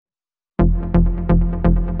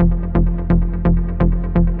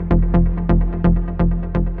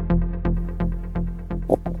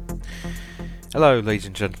Hello, ladies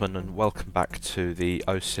and gentlemen, and welcome back to the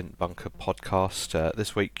OSINT Bunker podcast.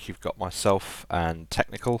 This week you've got myself and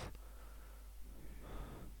Technical.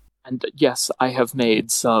 And yes, I have made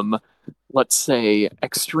some, let's say,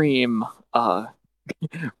 extreme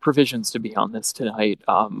provisions to be on this tonight.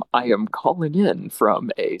 I am calling in from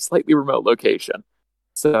a slightly remote location.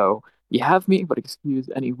 So you have me, but excuse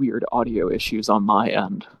any weird audio issues on my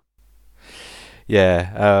end.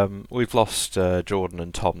 Yeah, we've lost Jordan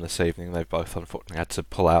and Tom this evening. They've both unfortunately had to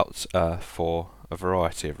pull out for a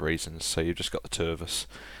variety of reasons, so you've just got the two of us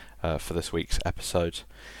for this week's episode.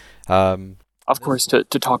 Of course, to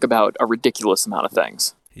talk about a ridiculous amount of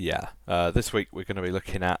things. This week we're going to be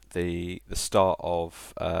looking at the start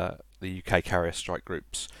of the UK carrier strike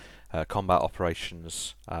group's combat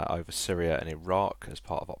operations over Syria and Iraq as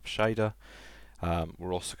part of Op Shader.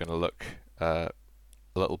 We're also going to look a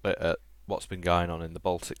little bit at what's been going on in the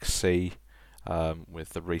Baltic Sea with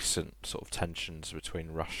the recent sort of tensions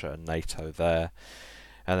between Russia and NATO there.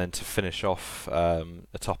 And then to finish off,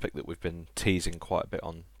 a topic that we've been teasing quite a bit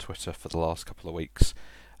on Twitter for the last couple of weeks,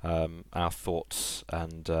 our thoughts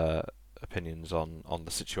and opinions on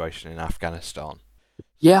the situation in Afghanistan.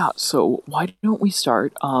 Yeah, so why don't we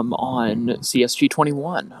start on CSG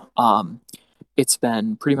 21? It's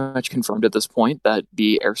been pretty much confirmed at this point that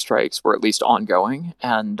the airstrikes were at least ongoing,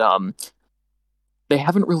 and they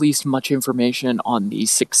haven't released much information on the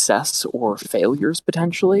success or failures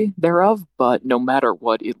potentially thereof, but no matter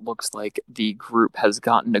what, it looks like the group has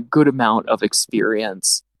gotten a good amount of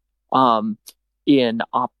experience in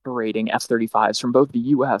operating F-35s from both the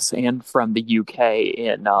US and from the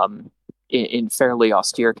UK in fairly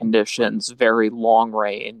austere conditions, very long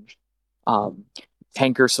range,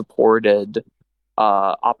 tanker supported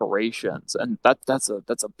operations, and that's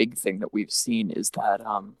a big thing that we've seen is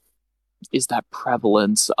that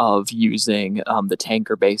prevalence of using the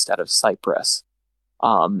tanker based out of Cyprus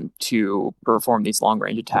to perform these long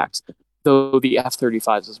range attacks. Though the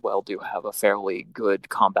F-35s as well do have a fairly good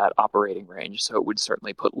combat operating range, so it would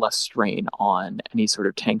certainly put less strain on any sort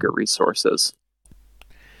of tanker resources.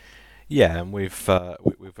 Yeah, and we've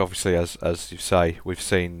obviously, as you say, we've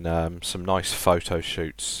seen some nice photo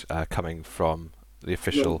shoots coming from the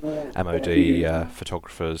official MOD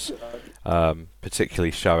photographers,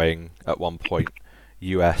 particularly showing at one point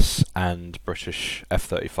US and British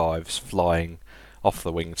F-35s flying off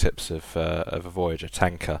the wingtips of a Voyager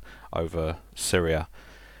tanker over Syria.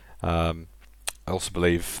 I also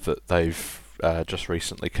believe that they've just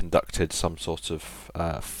recently conducted some sort of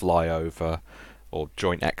flyover or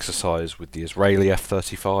joint exercise with the Israeli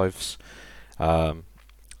F-35s. So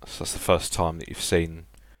that's the first time that you've seen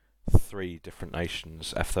three different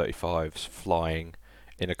nations F-35s flying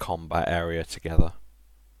in a combat area together.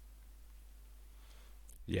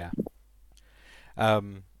 Yeah.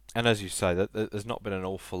 And as you say, that there's not been an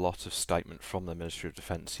awful lot of statement from the Ministry of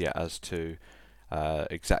Defence yet as to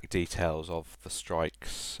exact details of the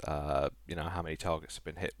strikes. How many targets have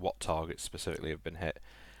been hit, what targets specifically have been hit.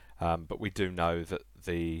 But we do know that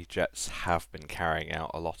the jets have been carrying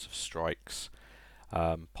out a lot of strikes,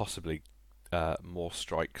 possibly more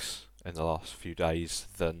strikes in the last few days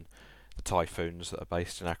than the Typhoons that are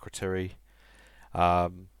based in Akrotiri.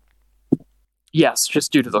 Yes,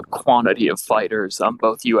 just due to the quantity of fighters,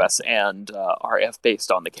 both U.S. and RF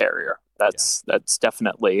based on the carrier. That's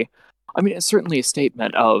definitely. I mean, it's certainly a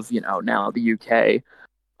statement of now the UK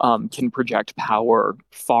can project power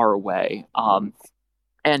far away,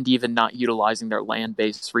 and even not utilizing their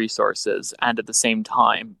land-based resources, and at the same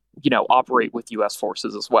time, operate with U.S.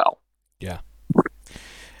 forces as well. Yeah.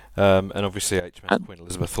 And obviously HMS Queen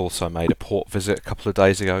Elizabeth also made a port visit a couple of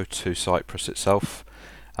days ago to Cyprus itself,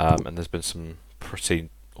 and there's been some pretty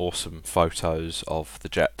awesome photos of the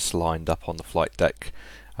jets lined up on the flight deck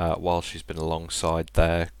while she's been alongside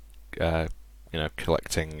there,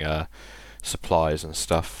 collecting supplies and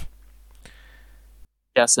stuff.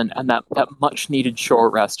 Yes, and that much needed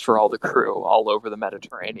shore rest for all the crew all over the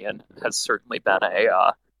Mediterranean has certainly been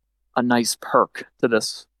a nice perk to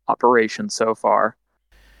this operation so far.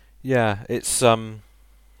 Yeah, it's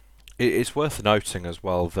worth noting as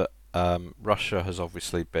well that Russia has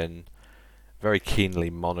obviously been very keenly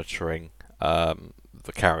monitoring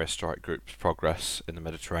the carrier strike group's progress in the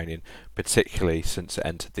Mediterranean, particularly since it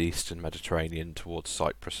entered the eastern Mediterranean towards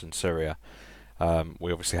Cyprus and Syria.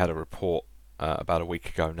 We obviously had a report about a week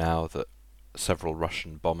ago now that several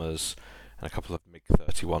Russian bombers and a couple of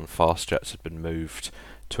MiG-31 fast jets had been moved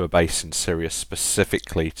to a base in Syria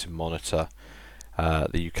specifically to monitor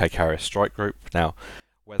the UK carrier strike group. Now,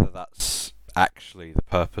 whether that's actually the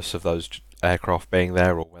purpose of those aircraft being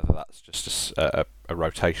there or whether that's just a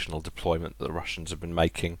rotational deployment that the Russians have been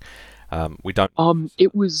making, We don't know for Um, it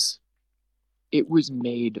certain. was it was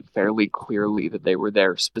made fairly clearly that they were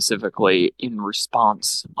there specifically in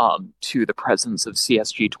response to the presence of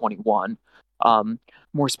CSG-21. Um,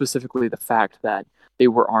 More specifically, the fact that they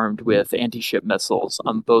were armed with anti-ship missiles,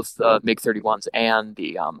 both the MiG-31s and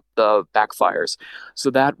the backfires. So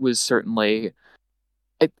that was certainly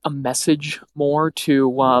a message more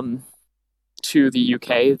to the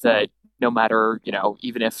UK that no matter,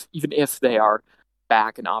 even if they are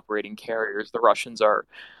back and operating carriers, the Russians are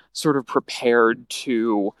sort of prepared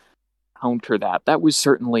to counter that. That was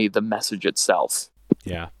certainly the message itself.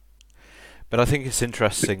 Yeah, but I think it's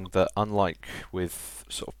interesting that unlike with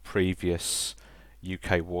sort of previous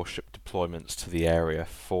UK warship deployments to the area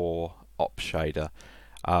for Op Shader,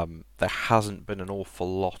 there hasn't been an awful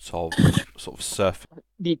lot of sort of surface.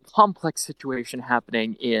 The complex situation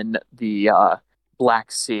happening in the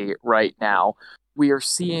Black Sea right now, we are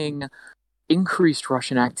seeing increased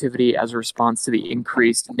Russian activity as a response to the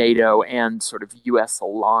increased NATO and sort of US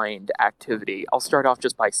aligned activity. I'll start off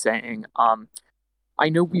just by saying, I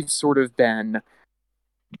know we've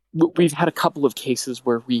had a couple of cases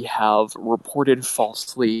where we have reported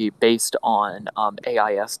falsely based on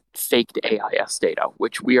faked AIS data,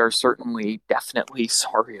 which we are certainly definitely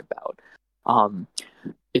sorry about. Um,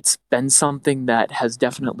 it's been something that has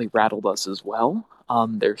definitely rattled us as well.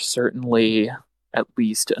 There's certainly at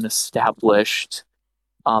least an established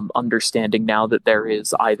understanding now that there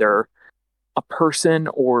is either a person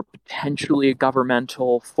or potentially a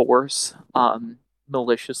governmental force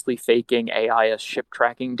maliciously faking AIS ship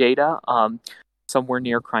tracking data somewhere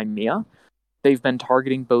near Crimea. They've been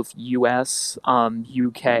targeting both US,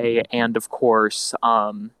 UK, and of course,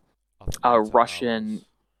 Other NATO Russian. allies.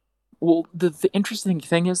 Well, the interesting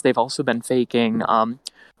thing is they've also been faking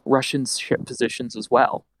Russian ship positions as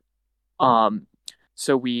well. Um,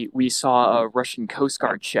 so we saw a Russian Coast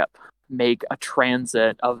Guard ship make a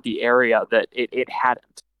transit of the area that it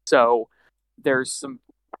hadn't. So there's some.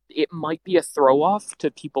 It might be a throw off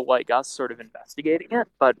to people like us sort of investigating it,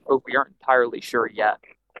 but we aren't entirely sure yet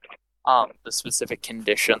the specific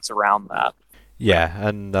conditions around that. Yeah,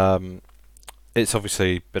 and it's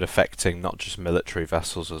obviously been affecting not just military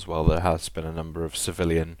vessels as well. There has been a number of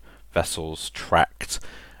civilian vessels tracked,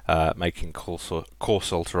 making course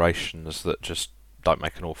alterations that just don't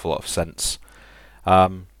make an awful lot of sense.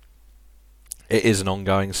 Um, it is an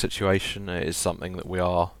ongoing situation. It is something that we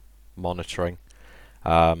are monitoring.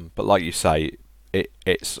 But like you say,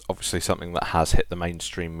 it's obviously something that has hit the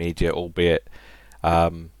mainstream media, albeit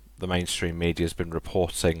the mainstream media has been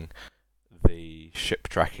reporting the ship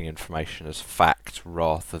tracking information as fact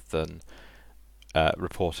rather than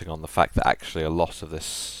reporting on the fact that actually a lot of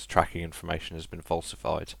this tracking information has been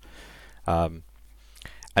falsified. Um,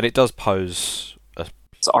 and it does pose a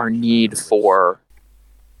It's our need potential risk. for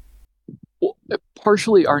well,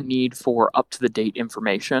 partially our need for up to the date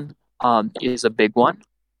information is a big one.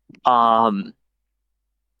 Um,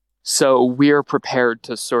 So we're prepared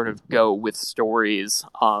to sort of go with stories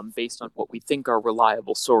based on what we think are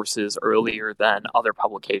reliable sources earlier than other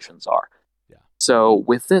publications are. Yeah. So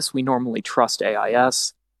with this, we normally trust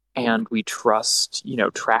AIS and we trust,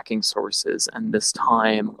 tracking sources. And this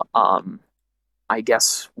time, I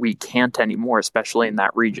guess we can't anymore, especially in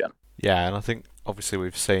that region. Yeah, and I think obviously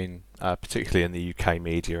we've seen, particularly in the UK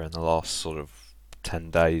media in the last sort of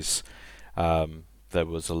 10 days, there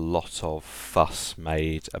was a lot of fuss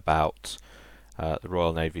made about the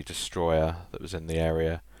Royal Navy destroyer that was in the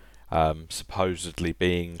area, supposedly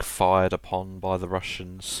being fired upon by the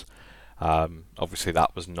Russians. Obviously,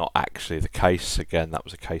 that was not actually the case. Again, that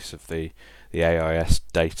was a case of the AIS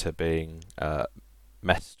data being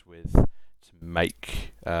messed with to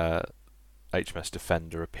make HMS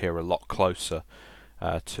Defender appear a lot closer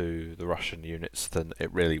to the Russian units than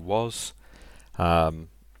it really was. Um,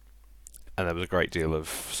 and there was a great deal of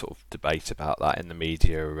sort of debate about that in the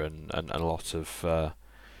media and a lot of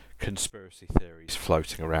conspiracy theories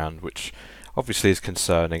floating around, which obviously is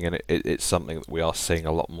concerning, and it's something that we are seeing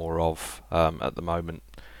a lot more of at the moment.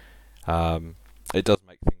 It does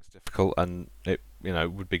make things difficult, and it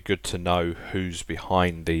would be good to know who's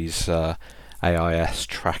behind these AIS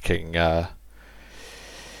tracking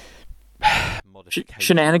modifications.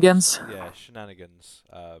 Shenanigans. Yeah, shenanigans.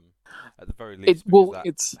 At the very It least, because well, that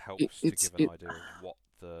it's it, helps to it's give an it. idea of what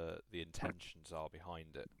the intentions are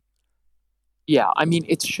behind it. Yeah, I mean,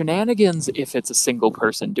 it's shenanigans if it's a single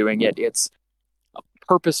person doing it. It's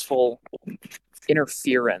purposeful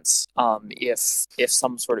interference if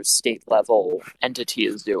some sort of state level entity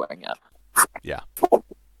is doing it. Yeah.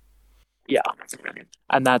 Yeah.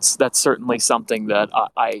 And that's certainly something that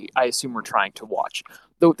I assume we're trying to watch.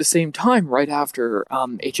 Though at the same time, right after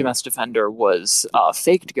HMS Defender was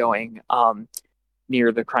faked going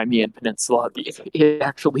near the Crimean Peninsula, it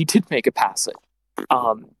actually did make a passage,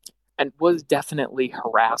 um, and was definitely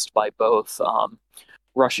harassed by both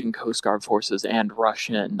Russian Coast Guard forces and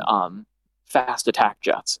Russian fast attack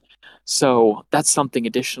jets. So that's something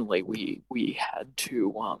additionally we had to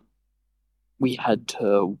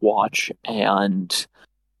watch. And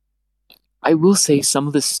I will say some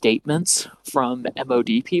of the statements from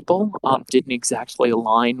MOD people didn't exactly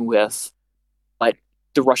align with what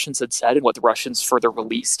the Russians had said and what the Russians further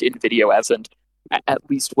released in video as, and at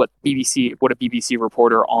least what a BBC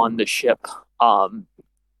reporter on the ship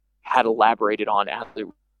had elaborated on as it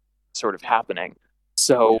was sort of happening. Yeah.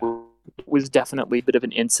 So it was definitely a bit of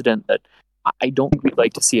an incident that I don't think we'd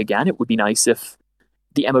like to see again. It would be nice if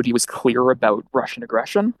the MOD was clear about Russian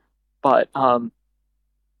aggression, but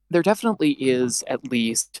there definitely is at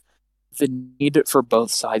least the need for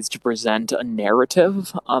both sides to present a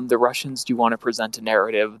narrative. The Russians do want to present a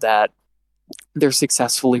narrative that they're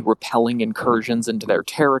successfully repelling incursions into their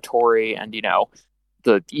territory, and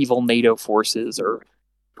the evil NATO forces are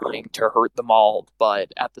trying to hurt them all.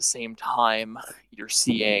 But at the same time, you're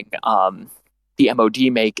seeing the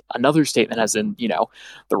MOD make another statement, as in,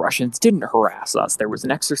 the Russians didn't harass us. There was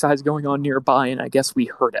an exercise going on nearby, and I guess we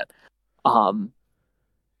heard it. Um,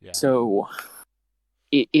 Yeah. so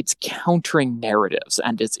it's countering narratives,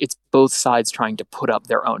 and it's both sides trying to put up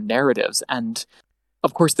their own narratives. And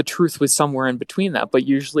of course, the truth was somewhere in between that. But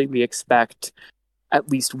usually, we expect at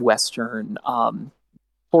least Western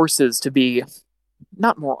forces to be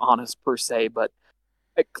not more honest per se, but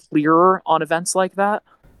clearer on events like that.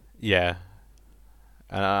 Yeah.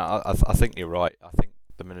 And I think you're right. I think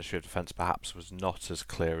the Ministry of Defence perhaps was not as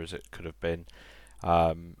clear as it could have been,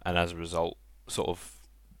 and as a result, sort of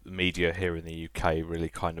the media here in the UK really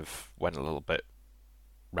kind of went a little bit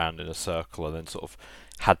round in a circle, and then sort of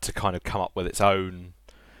had to kind of come up with its own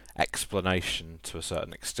explanation to a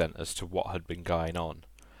certain extent as to what had been going on.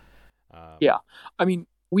 Yeah, I mean,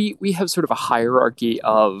 we have sort of a hierarchy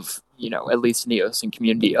of, at least in the OSINT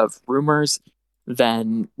community, of rumors,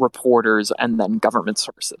 then reporters, and then government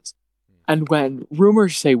sources. And when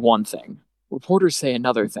rumors say one thing, reporters say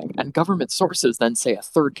another thing, and government sources then say a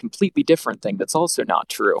third completely different thing that's also not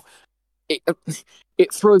true, it,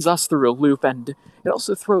 it throws us through a loop, and it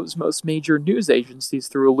also throws most major news agencies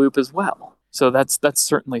through a loop as well. So that's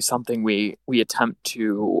certainly something we attempt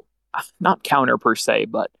to not counter per se,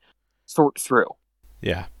 but sort through.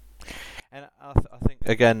 Yeah, and I think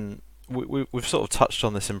again we've sort of touched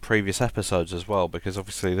on this in previous episodes as well, because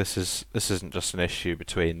obviously this isn't just an issue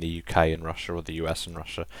between the UK and Russia or the US and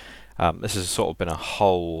Russia. This has sort of been a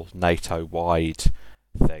whole NATO-wide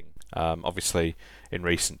thing. Obviously, in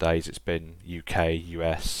recent days, it's been UK,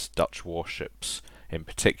 US, Dutch warships in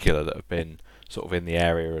particular that have been sort of in the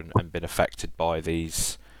area and been affected by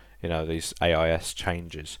these AIS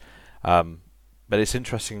changes. But it's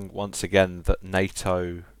interesting once again that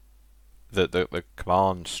NATO, the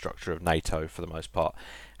command structure of NATO for the most part,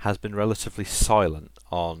 has been relatively silent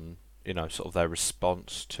on sort of their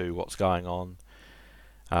response to what's going on.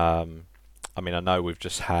 I mean, I know we've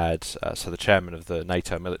just had so the chairman of the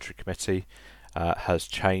NATO Military Committee has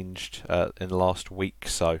changed in the last week.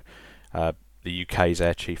 So the UK's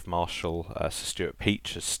Air Chief Marshal Sir Stuart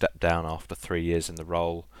Peach has stepped down after 3 years in the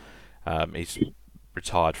role. He's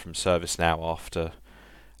retired from service now after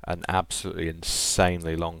an absolutely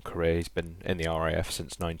insanely long career. He's been in the RAF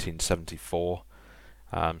since 1974,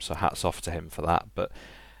 so hats off to him for that. But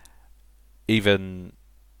even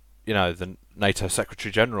the NATO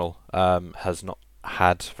Secretary General has not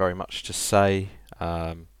had very much to say.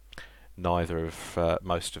 Neither of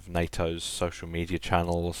most of NATO's social media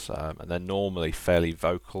channels, and they're normally fairly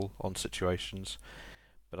vocal on situations.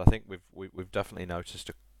 But I think we've definitely noticed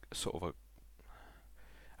a sort of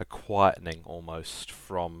a quietening almost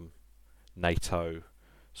from NATO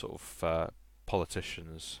sort of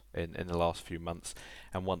politicians in the last few months.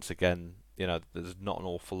 And once again, there's not an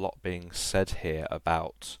awful lot being said here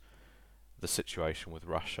about the situation with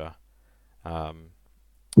Russia.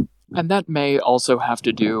 And that may also have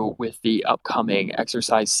to do with the upcoming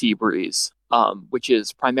exercise Seabreeze, which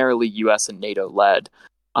is primarily US and NATO led,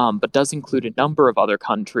 but does include a number of other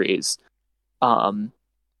countries um,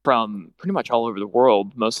 from pretty much all over the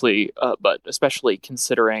world, mostly, but especially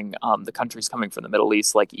considering the countries coming from the Middle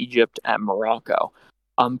East, like Egypt and Morocco,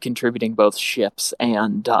 contributing both ships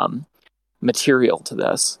and material to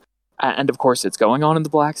this. And of course, it's going on in the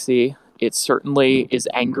Black Sea. It certainly is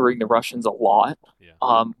angering the Russians a lot.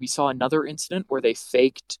 Yeah. We saw another incident where they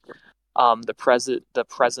faked the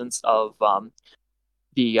presence of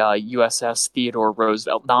the USS Theodore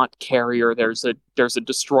Roosevelt, not carrier. There's a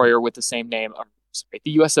destroyer with the same name. Sorry,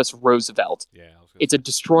 the USS Roosevelt. Yeah, I was going to It's a say.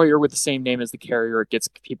 destroyer with the same name as the carrier. It gets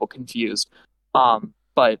people confused.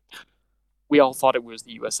 But we all thought it was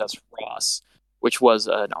the USS Ross, which was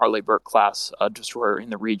an Arleigh Burke class destroyer in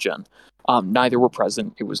the region. Neither were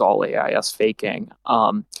present. It was all AIS faking.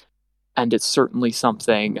 And it's certainly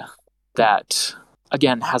something that,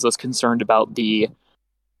 again, has us concerned about the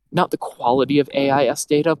not the quality of AIS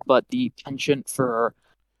data, but the penchant for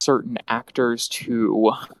certain actors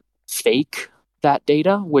to fake that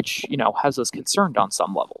data, which has us concerned on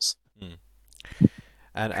some levels. Mm.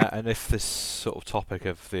 And if this sort of topic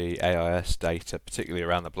of the AIS data, particularly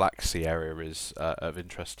around the Black Sea area, is of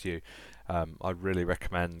interest to you, I'd really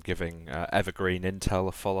recommend giving Evergreen Intel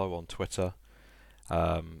a follow on Twitter.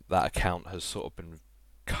 That account has sort of been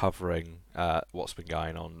covering what's been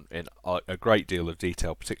going on in a great deal of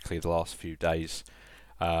detail, particularly the last few days,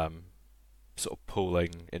 um, sort of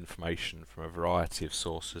pooling information from a variety of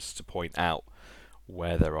sources to point out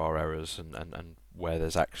where there are errors and where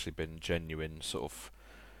there's actually been genuine sort of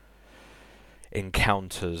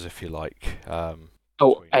encounters, if you like,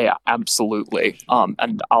 Oh, between yeah, absolutely. Russia And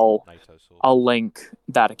and I'll NATO sources. I'll link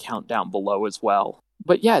that account down below as well.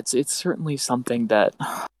 But yeah, it's certainly something that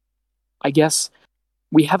I guess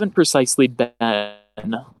we haven't precisely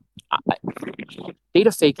been.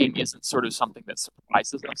 Data faking isn't sort of something that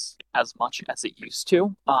surprises us as much as it used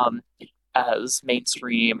to. As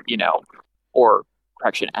mainstream, or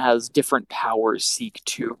correction, as different powers seek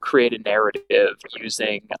to create a narrative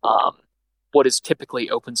using what is typically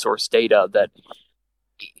open source data that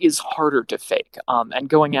is harder to fake, and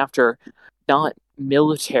going after not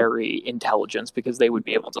military intelligence because they would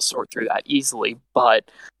be able to sort through that easily,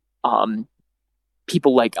 but um,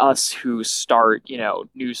 people like us who start,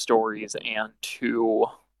 news stories and to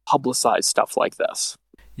publicize stuff like this.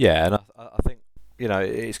 Yeah, and I think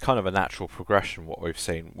it's kind of a natural progression what we've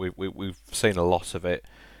seen. We've seen a lot of it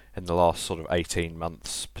in the last sort of 18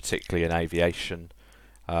 months, particularly in aviation.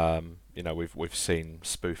 We've seen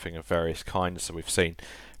spoofing of various kinds. So we've seen,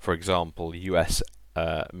 for example, U.S.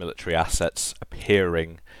 Military assets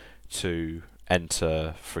appearing to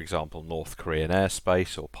enter, for example, North Korean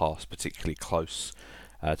airspace or pass particularly close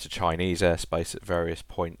to Chinese airspace at various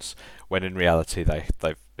points, when in reality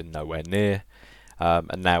they've been nowhere near.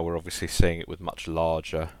 And now we're obviously seeing it with much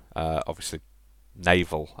larger, obviously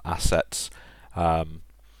naval assets, um,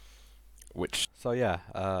 which so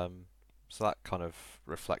that kind of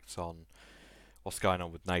reflects on what's going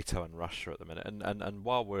on with NATO and Russia at the minute. And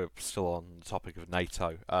while we're still on the topic of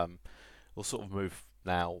NATO, we'll sort of move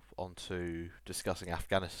now on to discussing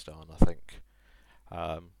Afghanistan, I think.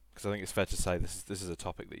 Because I think it's fair to say this is a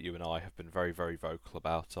topic that you and I have been very, very vocal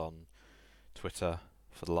about on Twitter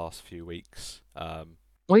for the last few weeks.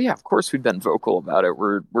 Well, yeah, of course we've been vocal about it.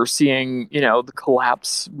 We're seeing, the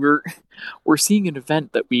collapse. We're seeing an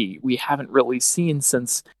event that we haven't really seen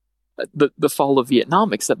since the fall of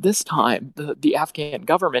Vietnam, except this time the Afghan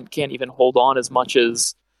government can't even hold on as much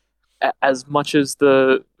as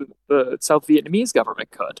the South Vietnamese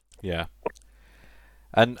government could. Yeah,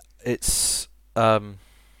 and it's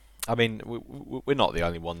I mean, we're not the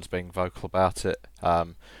only ones being vocal about it.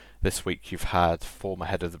 This week you've had former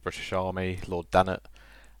head of the British Army, Lord Dannatt,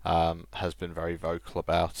 has been very vocal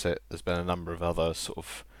about it. There's been a number of other sort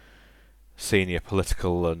of senior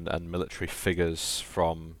political and military figures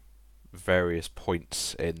from various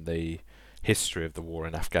points in the history of the war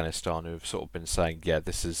in Afghanistan who have sort of been saying, yeah,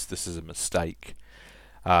 this is a mistake.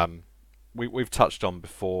 Um, we've touched on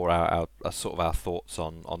before our sort of our thoughts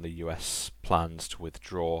on the US plans to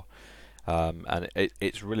withdraw, and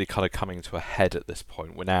it's really kind of coming to a head at this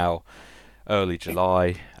point. We're now early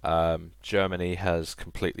July. Germany has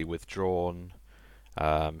completely withdrawn.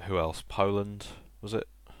 Who else? Poland, was it?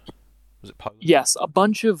 Was it Poland? Yes, a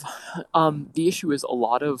bunch of the issue is a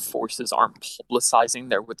lot of forces aren't publicizing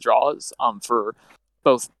their withdrawals for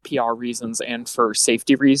both PR reasons and for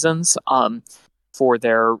safety reasons for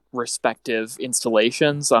their respective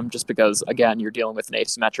installations. Just because again you're dealing with an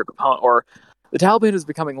asymmetric opponent, or the Taliban is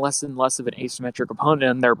becoming less and less of an asymmetric opponent,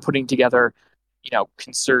 and they're putting together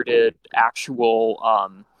concerted actual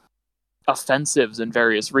offensives in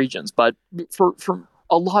various regions. But for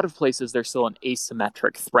a lot of places, they're still an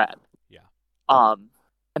asymmetric threat. Yeah. Um,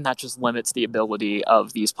 and that just limits the ability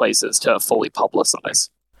of these places to fully publicize.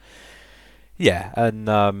 Yeah, and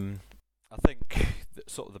I think that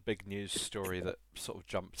sort of the big news story that sort of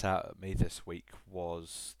jumped out at me this week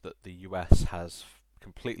was that the US has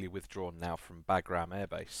completely withdrawn now from Bagram Air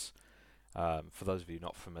Base. For those of you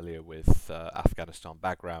not familiar with Afghanistan,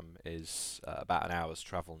 Bagram is about an hour's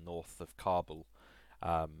travel north of Kabul,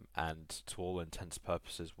 and to all intents and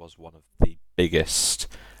purposes was one of the biggest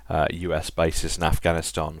US bases in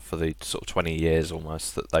Afghanistan for the sort of 20 years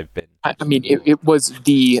almost that they've been. I mean, it was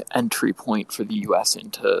the entry point for the U.S.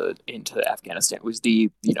 into Afghanistan. It was the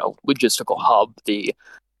logistical hub, the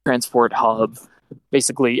transport hub.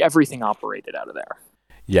 Basically, everything operated out of there.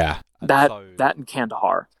 Yeah, That so that and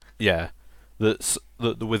Kandahar. yeah,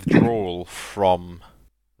 the withdrawal from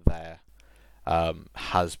there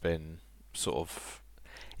has been sort of,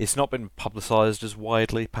 it's not been publicised as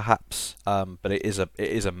widely perhaps, but it is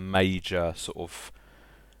a major sort of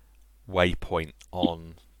waypoint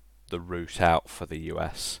on the route out for the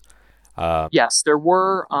US. Yes, there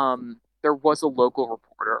was a local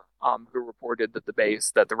reporter who reported that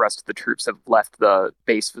the rest of the troops have left the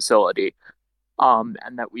base facility, and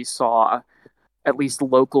that we saw at least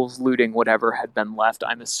locals looting whatever had been left.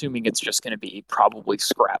 I'm assuming it's just going to be probably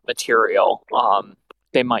scrap material.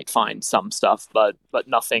 They might find some stuff, but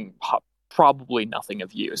nothing, probably nothing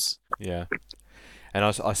of use. Yeah, and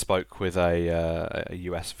I spoke with a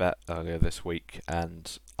US vet earlier this week,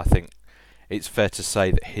 and I think it's fair to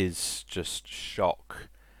say that his just shock,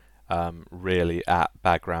 really, at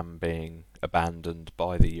Bagram being abandoned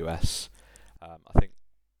by the US. I think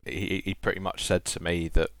he pretty much said to me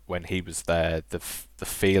that when he was there, the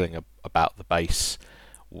feeling about the base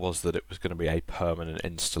was that it was going to be a permanent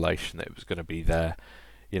installation, that it was going to be there,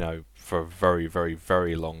 for a very, very,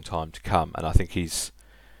 very long time to come. And I think he's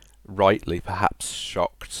rightly perhaps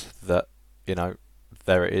shocked that,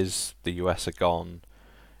 there it is, the US are gone,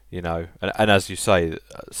 and as you say,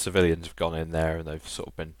 civilians have gone in there and they've sort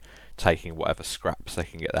of been taking whatever scraps they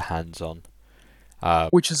can get their hands on. Um,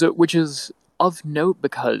 Which is of note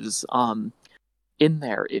because in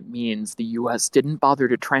there it means the U.S. didn't bother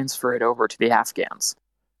to transfer it over to the Afghans.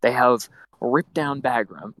 They have ripped down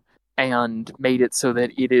Bagram and made it so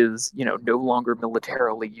that it is no longer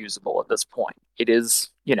militarily usable at this point. It is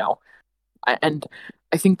and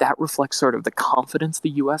I think that reflects sort of the confidence the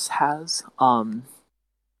U.S. has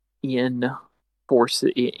in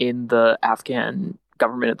in the Afghan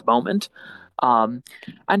government at the moment, um,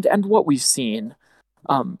 and what we've seen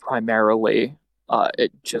primarily,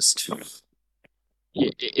 it just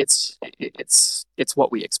it's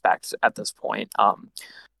what we expect at this point.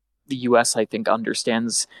 The U.S. I think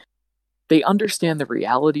understand the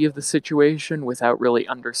reality of the situation without really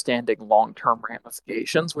understanding long-term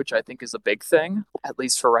ramifications, which I think is a big thing, at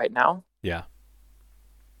least for right now. yeah,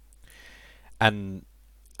 and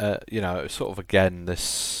sort of again,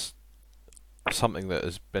 this something that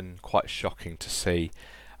has been quite shocking to see.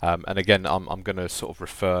 And again, I'm going to sort of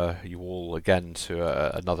refer you all again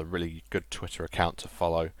to another really good Twitter account to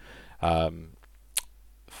follow, um,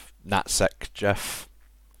 NatSec Jeff.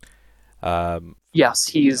 For those Yes,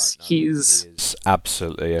 of you who don't know, he he's is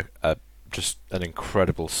absolutely just an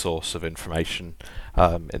incredible source of information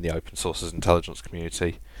in the open sources intelligence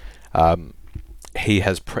community. Um, he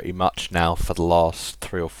has pretty much now, for the last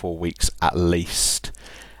 3 or 4 weeks at least,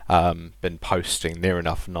 been posting near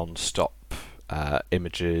enough non-stop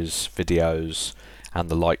images, videos, and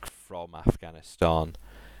the like from Afghanistan.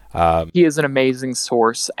 Um, he is an amazing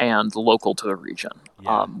source and local to the region,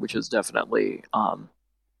 yeah, which is definitely and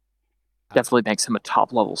definitely makes him a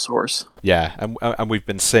top level source. yeah, and we've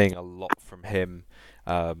been seeing a lot from him,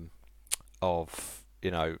 um, of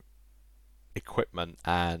equipment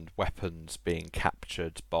and weapons being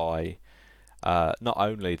captured by not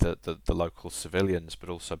only the local civilians but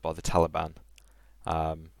also by the Taliban.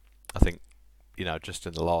 I think just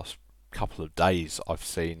in the last couple of days I've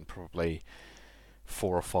seen probably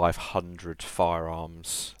 400 or 500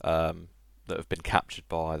 firearms that have been captured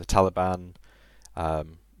by the Taliban.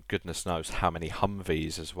 Goodness knows how many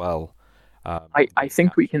Humvees as well have I been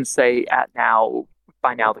think we can captured. say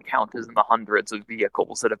by now the count is in the hundreds of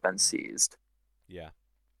vehicles that have been seized. Yeah,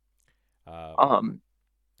 um, Um,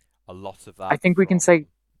 a lot of I that think we can from say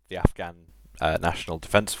the Afghan National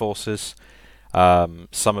Defence Forces.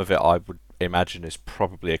 Some of it I would imagine is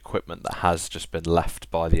probably equipment that has just been left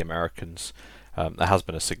by the Americans. There has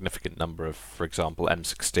been a significant number of, for example,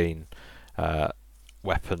 M16 uh,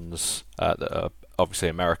 weapons that are obviously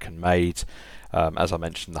American made. As I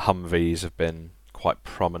mentioned, the Humvees have been quite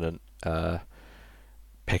prominent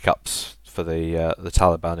pickups for the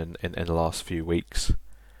Taliban in the last few weeks,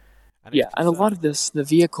 and it's yeah, and a lot concerning. of this the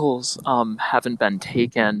vehicles haven't been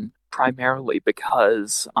taken primarily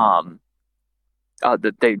because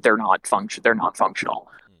that they're not functional.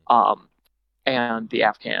 Mm. Um, and the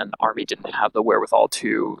Afghan army didn't have the wherewithal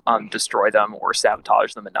to destroy them or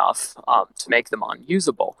sabotage them enough to make them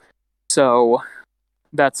unusable. So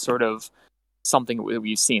that's sort of something that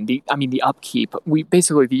we've seen. The upkeep.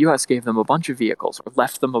 The U.S. gave them a bunch of vehicles, or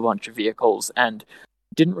left them a bunch of vehicles, and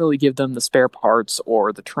didn't really give them the spare parts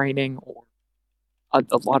or the training or a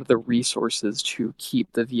lot of the resources to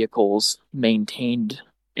keep the vehicles maintained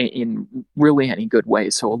in really any good way.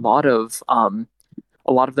 So a lot of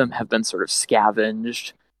them have been sort of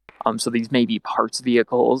scavenged. So these may be parts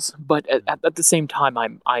vehicles, but at the same time,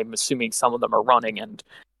 I'm assuming some of them are running, and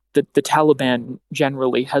the Taliban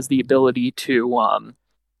generally has the ability to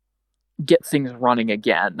get things running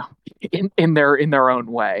again in their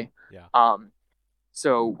own way. Yeah. Um,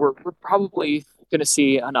 so we're probably going to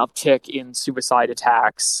see an uptick in suicide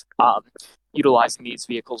attacks utilizing these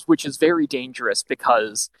vehicles, which is very dangerous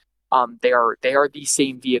because they are the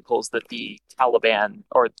same vehicles that the Taliban,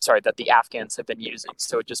 or sorry, that the Afghans have been using.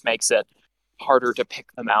 So it just makes it harder to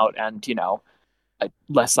pick them out and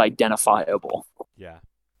less identifiable. Yeah.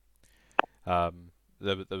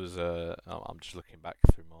 There was a. I'm just looking back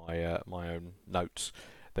through my own notes.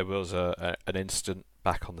 There was an incident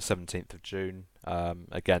back on the 17th of June.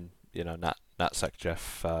 Again,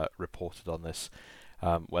 NatSecJef reported on this,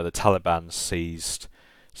 where the Taliban seized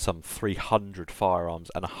some 300 firearms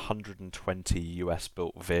and 120 US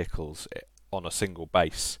built vehicles on a single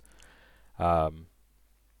base. Um,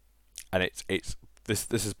 and it's this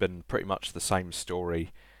has been pretty much the same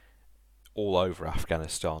story all over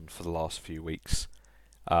Afghanistan for the last few weeks.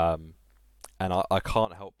 Um, and I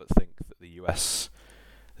can't help but think that the US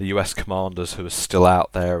commanders who are still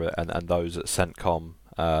out there and those at CENTCOM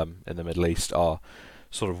in the Middle East are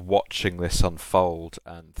sort of watching this unfold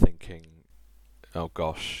and thinking, oh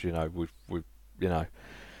gosh, we've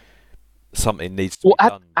something needs to Well, be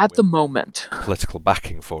done at the with moment, political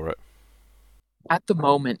backing for it.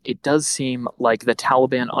 it does seem like the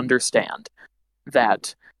Taliban understand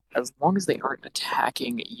that as long as they aren't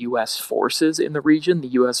attacking U.S. forces in the region, the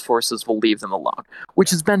U.S. forces will leave them alone,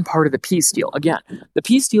 which Yeah, has been part of the peace deal. Again, the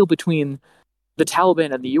peace deal between the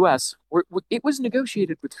Taliban and the U.S. It was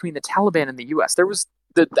negotiated between the Taliban and the U.S.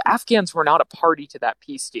 The Afghans were not a party to that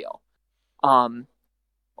peace deal, um,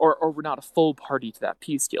 or were not a full party to that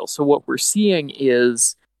peace deal. So what we're seeing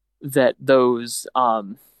is that those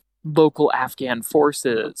local Afghan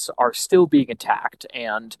forces are still being attacked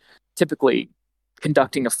and typically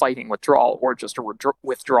conducting a fighting withdrawal or just a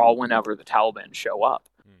withdrawal whenever the Taliban show up.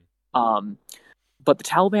 mm. Um, but the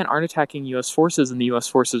Taliban aren't attacking U.S. forces, and the U.S.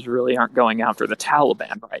 forces really aren't going after the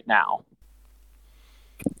Taliban right now.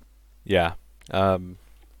 Yeah. Um,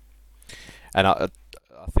 and I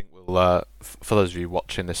think we'll for those of you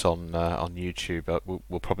watching this on YouTube,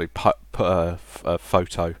 we'll probably put a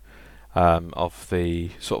photo of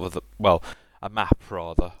the sort of a map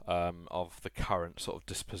rather of the current sort of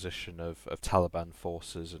disposition of Taliban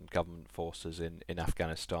forces and government forces in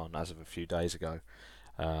Afghanistan as of a few days ago.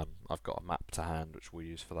 I've got a map to hand which we'll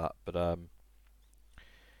use for that, but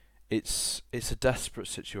it's a desperate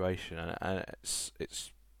situation, and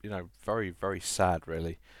it's very very sad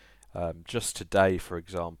really. Just today, for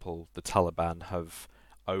example, the Taliban have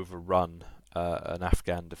overrun an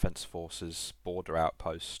Afghan Defence Forces border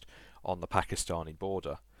outpost on the Pakistani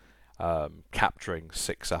border, capturing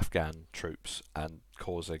 6 Afghan troops and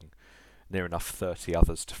causing near enough 30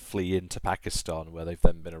 others to flee into Pakistan, where they've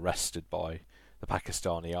then been arrested by the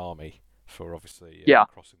Pakistani army for obviously Yeah,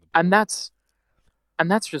 crossing the and border.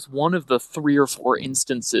 that's just one of the 3 or 4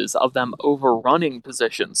 instances of them overrunning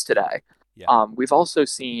positions today. Yeah, We've also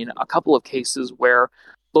seen a couple of cases where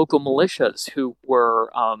local militias who were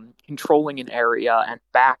controlling an area and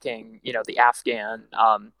backing, the Afghan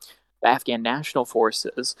national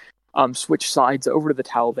forces, switch sides over to the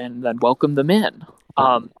Taliban and then welcome them in.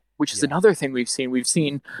 Which is yeah, another thing we've seen. We've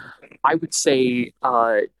seen, I would say,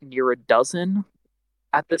 near a dozen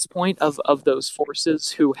at this point of those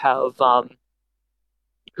forces who have done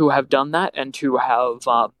that and who have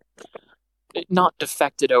not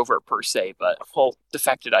defected over per se, but well,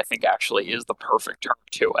 defected I think actually is the perfect term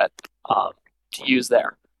to use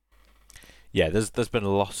there. yeah. There's been a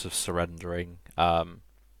lot of surrendering, and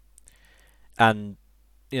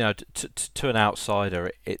to an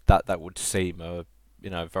outsider, that would seem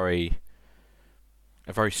very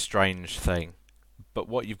a very strange thing. But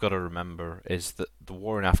what you've got to remember is that the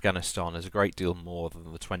war in Afghanistan is a great deal more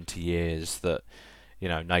than the 20 years that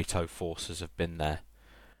NATO forces have been there.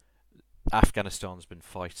 Afghanistan's been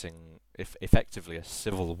fighting effectively a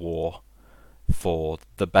civil war for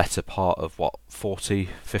the better part of what 40,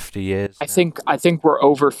 50 years now. I think we're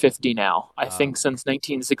over 50 now. I think Um, since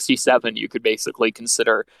 1967 you could basically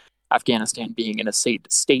consider Afghanistan being in a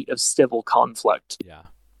state of civil conflict. yeah,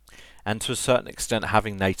 And to a certain extent,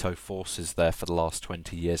 having NATO forces there for the last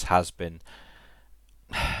 20 years has been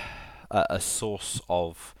a source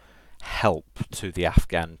of help to the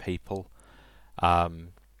Afghan people. Um,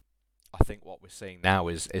 I think what we're seeing now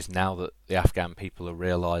is now that the Afghan people are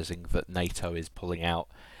realizing that NATO is pulling out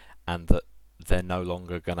and that they're no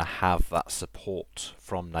longer going to have that support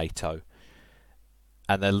from NATO,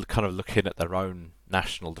 and they're kind of looking at their own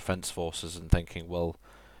national defence forces and thinking, well,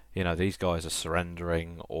 these guys are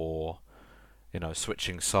surrendering, or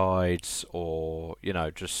switching sides, or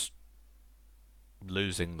just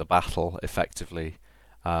losing the battle effectively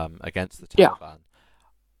against the Yeah. Taliban.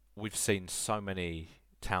 We've seen so many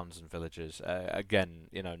towns and villages. Again,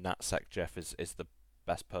 NatSec Jeff is the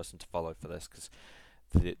best person to follow for this, because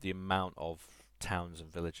the amount of towns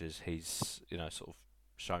and villages he's sort of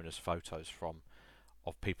shown us photos from,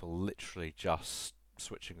 of people literally just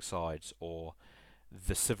switching sides, or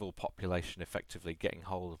the civil population effectively getting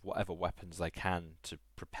hold of whatever weapons they can to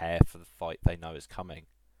prepare for the fight they know is coming.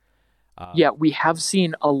 Um, Yeah, we have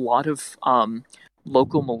seen a lot of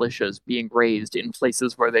local militias being raised in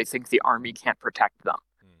places where they think the army can't protect them.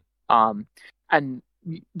 mm, Um, and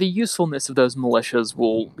the usefulness of those militias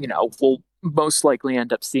will most likely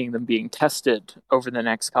end up seeing them being tested over the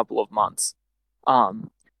next couple of months. Um,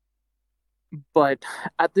 but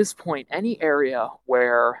at this point, any area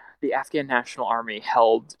where the Afghan National Army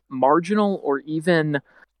held marginal or even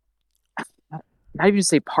not even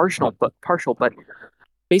say partial, but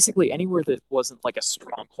basically anywhere that wasn't like a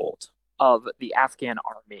stronghold of the Afghan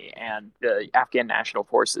army and the Afghan national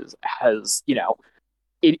forces has,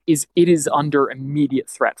 it is under immediate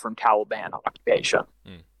threat from Taliban occupation.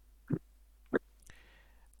 mm.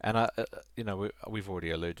 And we've already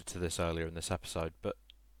alluded to this earlier in this episode, but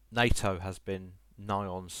NATO has been nigh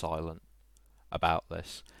on silent about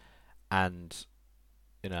this, and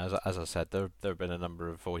as I said, there have been a number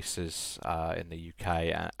of voices in the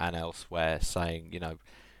UK and elsewhere saying,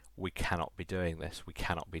 we cannot be doing this. We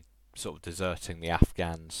cannot be sort of deserting the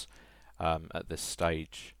Afghans at this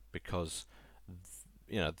stage, because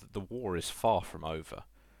the war is far from over.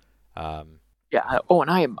 Um, Yeah. Oh, and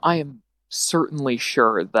I am certainly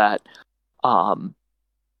sure that um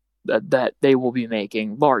that they will be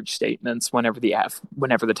making large statements whenever the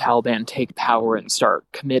Taliban take power and start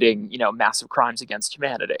committing, massive crimes against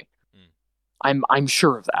humanity. mm. I'm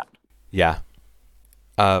sure of that. Yeah.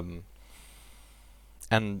 Um,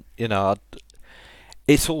 and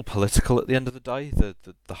it's all political at the end of the day.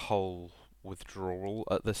 The whole withdrawal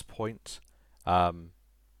at this point. Um,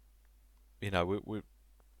 we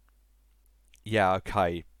yeah,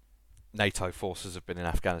 okay. NATO forces have been in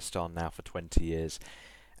Afghanistan now for 20 years,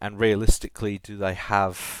 and realistically, do they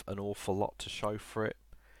have an awful lot to show for it?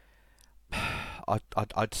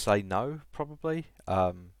 I'd say no, probably.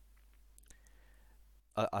 I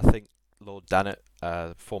think Lord Dannatt,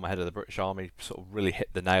 former head of the British Army, sort of really hit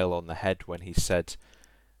the nail on the head when he said,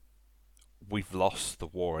 "We've lost the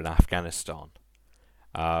war in Afghanistan."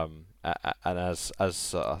 And as I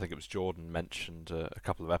think it was Jordan mentioned a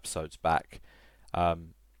couple of episodes back,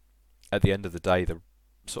 um, at the end of the day, the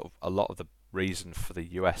sort of a lot of the reason for the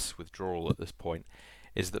US withdrawal at this point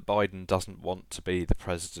is that Biden doesn't want to be the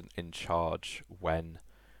president in charge when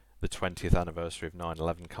the 20th anniversary of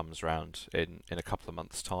 9/11 comes around in a couple of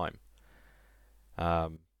months' time.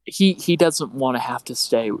 Um, He doesn't want to have to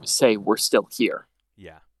say we're still here.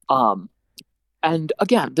 yeah, Um, and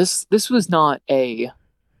again, this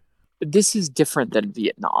is different than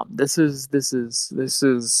Vietnam. This is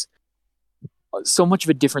so much of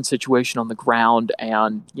a different situation on the ground,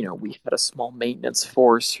 and we had a small maintenance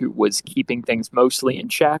force who was keeping things mostly in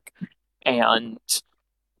check. And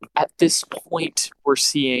at this point, we're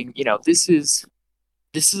seeing, this is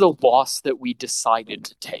a loss that we decided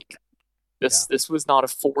to take. yeah. This was not a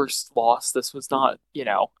forced loss. This was not,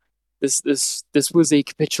 this was a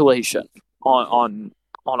capitulation on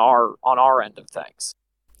our end of things.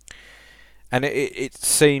 And it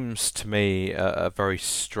seems to me a very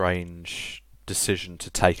strange decision to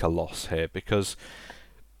take a loss here, because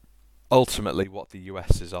ultimately what the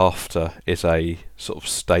US is after is a sort of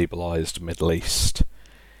stabilised Middle East.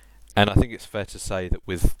 And I think it's fair to say that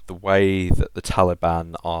with the way that the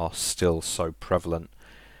Taliban are still so prevalent,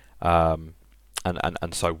 um,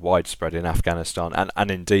 and so widespread in Afghanistan,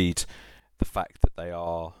 and indeed the fact that they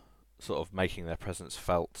are sort of making their presence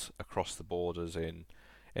felt across the borders in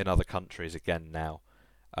other countries again now,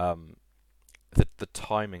 um, the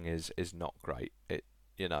timing is not great.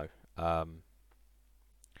 You know um,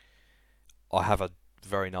 I have a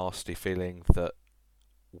very nasty feeling that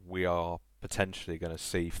we are potentially going to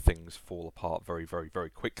see things fall apart very, very, very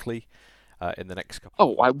quickly. in the next couple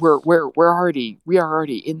of Oh, months. we are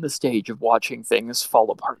already in the stage of watching things fall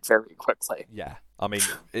apart very quickly. Yeah, I mean,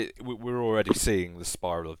 we're already seeing the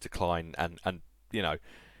spiral of decline, and you know,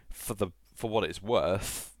 for what it's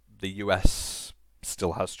worth, the US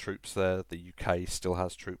still has troops there, the UK still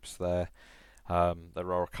has troops there.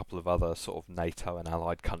 There are a couple of other sort of NATO and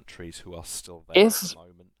allied countries who are still there at the If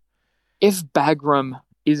moment. if Bagram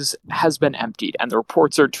is has been emptied and the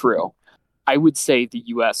reports are true, I would say the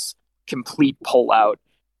US complete pullout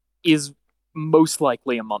is most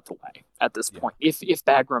likely a month away at this Yeah, point. If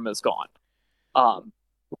Bagram is gone. Um,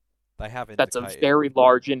 they have that's a indicated. very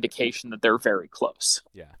large indication that they're very close.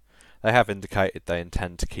 Yeah, they have indicated they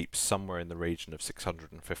intend to keep somewhere in the region of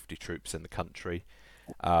 650 troops in the country,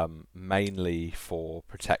 mainly for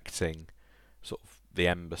protecting sort of the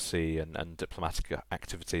embassy and diplomatic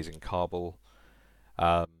activities in Kabul.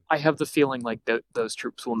 Um, I have the feeling like those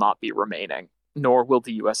troops will not be remaining, nor will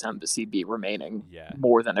the U.S. Embassy be remaining yeah,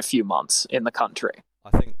 more than a few months in the country. I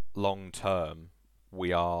think long term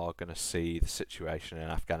we are going to see the situation in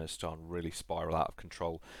Afghanistan really spiral out of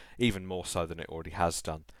control, even more so than it already has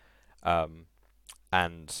done. Um,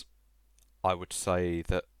 and I would say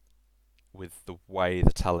that with the way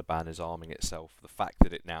the Taliban is arming itself, the fact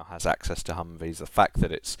that it now has access to Humvees, the fact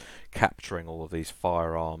that it's capturing all of these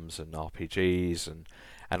firearms and RPGs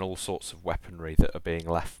and all sorts of weaponry that are being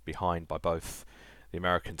left behind by both the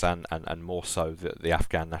Americans and more so the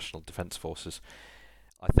Afghan National Defense Forces.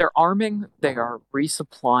 I think, They're arming, they are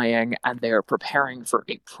resupplying, and they are preparing for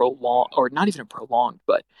a prolonged, or not even a prolonged,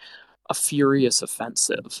 but a furious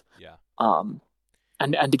offensive. yeah, Um,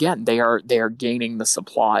 and again, they are gaining the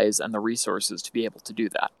supplies and the resources to be able to do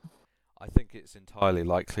that. I think it's entirely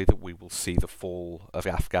likely that we will see the fall of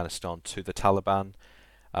Afghanistan to the Taliban,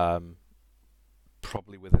 um,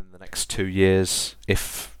 probably within the next 2 years,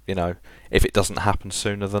 if it doesn't happen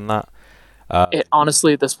sooner than that. Um, It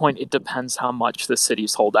honestly, at this point, it depends how much the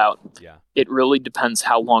cities hold out. yeah, It really depends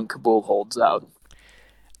how long Kabul holds out.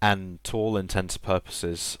 and to all intents and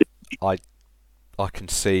purposes, I I can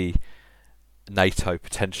see NATO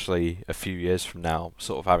potentially a few years from now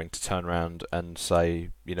sort of having to turn around and say,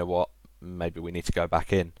 you know what, maybe we need to go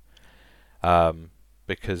back in.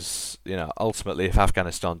 Because ultimately, if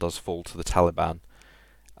Afghanistan does fall to the Taliban,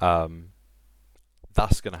 um,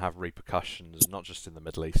 that's going to have repercussions not just in the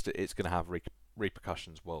Middle East. It's going to have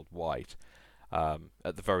repercussions worldwide.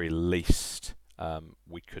 At the very least,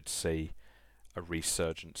 we could see a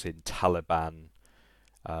resurgence in Taliban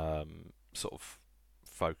sort of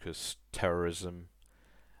focused terrorism.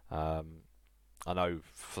 Um, I know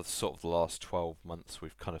for sort of the last 12 months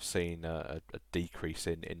we've kind of seen a decrease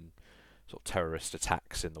in sort of terrorist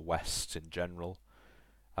attacks in the West in general.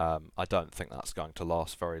 I don't think that's going to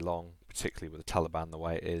last very long, particularly with the Taliban the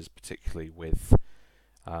way it is, particularly with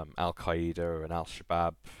Al Qaeda and Al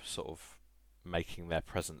Shabaab sort of making their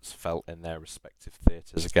presence felt in their respective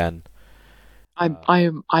theatres again.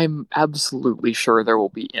 I'm absolutely sure there will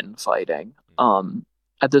be infighting. Mm,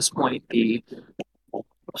 At this point, the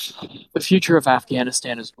future of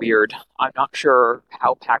Afghanistan is weird. I'm not sure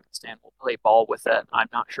how Pakistan will play ball with it. I'm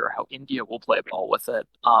not sure how India will play ball with it.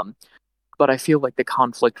 But I feel like the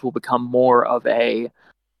conflict will become more of a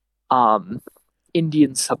um,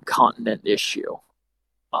 Indian subcontinent issue,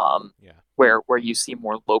 yeah, where you see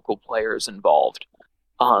more local players involved.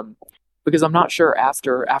 Um, because I'm not sure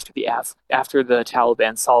after the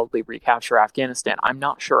Taliban solidly recapture Afghanistan, I'm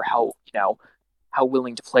not sure how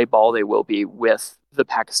willing to play ball they will be with the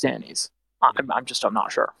Pakistanis. yeah, I'm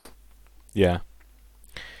not sure. yeah.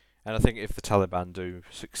 And I think if the Taliban do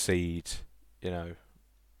succeed, you know,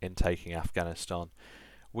 in taking Afghanistan,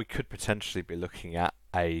 we could potentially be looking at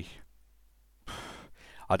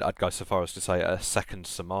I'd go so far as to say a second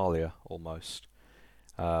Somalia almost.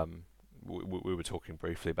 Um, we were talking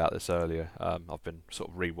briefly about this earlier. I've been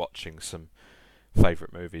sort of rewatching some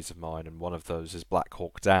favourite movies of mine, and one of those is Black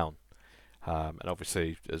Hawk Down. And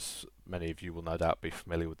obviously, as many of you will no doubt be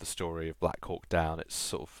familiar with the story of Black Hawk Down, it's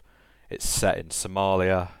set in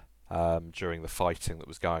Somalia during the fighting that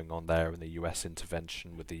was going on there and the US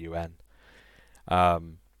intervention with the UN.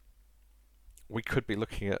 Um, we could be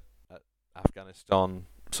looking at Afghanistan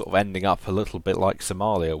sort of ending up a little bit like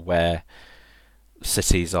Somalia, where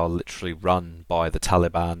cities are literally run by the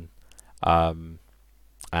Taliban, um,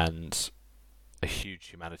 and a huge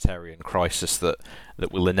humanitarian crisis that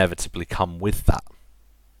will inevitably come with that.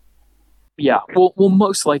 Yeah, we'll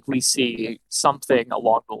most likely see something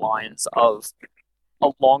along the lines of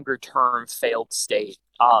a longer term failed state,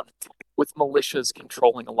 with militias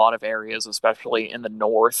controlling a lot of areas, especially in the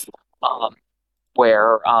north,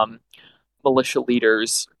 where militia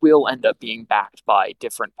leaders will end up being backed by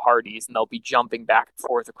different parties, and they'll be jumping back and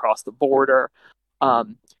forth across the border.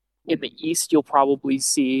 Um, in the east, you'll probably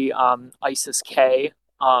see ISIS-K,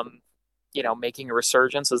 um, making a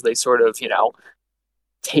resurgence as they sort of,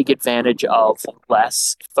 take advantage of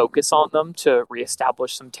less focus on them to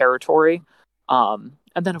reestablish some territory. And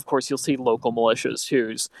then, of course, you'll see local militias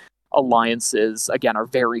whose alliances, again, are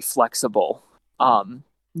very flexible,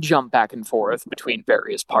 jump back and forth between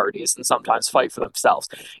various parties and sometimes fight for themselves.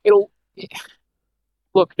 It'll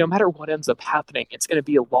look, no matter what ends up happening, it's going to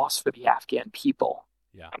be a loss for the Afghan people.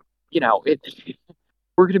 Yeah. It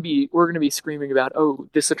we're gonna be screaming about, oh,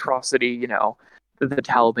 this atrocity, that the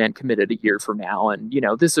Taliban committed a year from now, and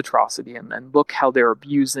this atrocity, and then look how they're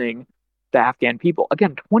abusing the Afghan people.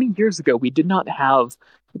 Again, 20 years ago, we did not have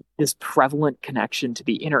this prevalent connection to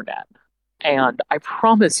the internet, and I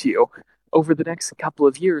promise you, over the next couple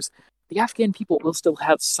of years, the Afghan people will still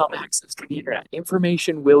have some access to the internet.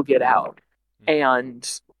 Information will get out, Mm.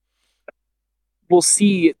 and we'll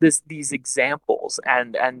see these examples,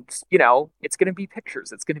 and it's going to be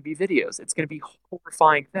pictures, it's going to be videos, it's going to be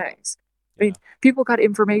horrifying things. I mean, Yeah. people got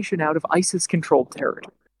information out of ISIS controlled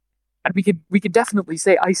territory, and we could definitely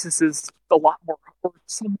say ISIS is a lot more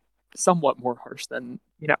somewhat more harsh than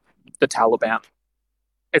the Taliban.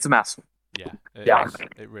 It's a mess. Yeah. It Yeah. is.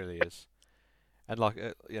 It really is. And like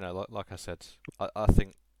I said, I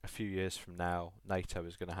think a few years from now, NATO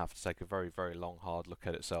is going to have to take a very, very long, hard look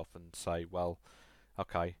at itself and say, well,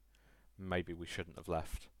 okay, maybe we shouldn't have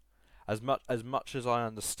left. As much as I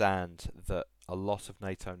understand that a lot of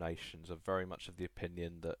NATO nations are very much of the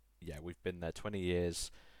opinion that yeah, we've been there 20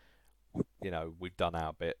 years, we've done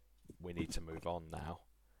our bit, we need to move on now.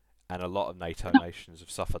 And a lot of NATO nations have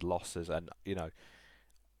suffered losses, and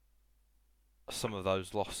some of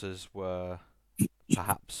those losses were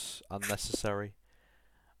perhaps unnecessary.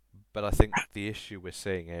 But I think the issue we're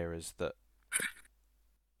seeing here is that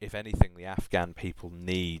if anything, the Afghan people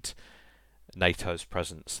need NATO's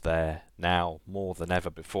presence there now more than ever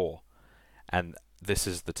before, and this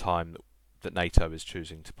is the time that NATO is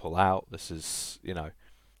choosing to pull out. This is,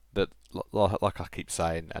 that like I keep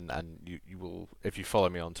saying, and you will, if you follow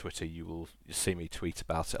me on Twitter, you see me tweet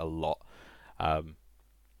about it a lot. Um,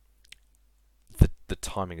 the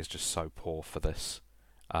timing is just so poor for this.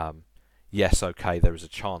 Yes, okay, there is a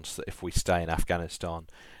chance that if we stay in Afghanistan,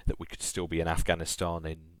 that we could still be in Afghanistan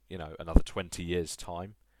in another 20 years'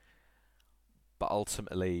 time. But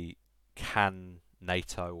ultimately, can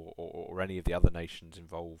NATO or any of the other nations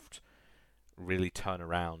involved really turn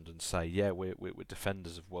around and say, yeah, we're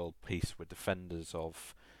defenders of world peace, we're defenders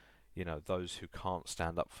of those who can't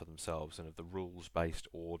stand up for themselves and of the rules-based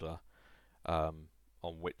order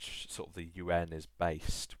on which sort of the UN is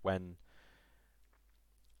based, when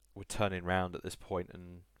we're turning around at this point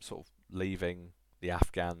and sort of leaving the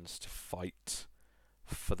Afghans to fight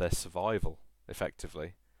for their survival,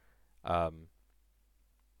 effectively. Um,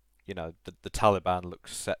 the Taliban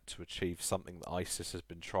looks set to achieve something that ISIS has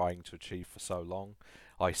been trying to achieve for so long.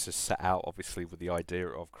 ISIS set out, obviously, with the idea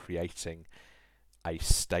of creating a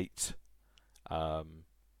state. The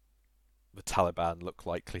Taliban look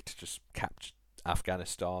likely to just capture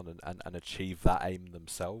Afghanistan and achieve that aim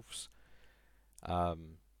themselves.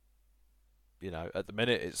 Um, at the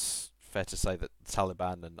minute, it's fair to say that the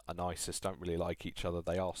Taliban and ISIS don't really like each other.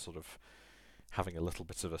 They are sort of having a little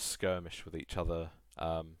bit of a skirmish with each other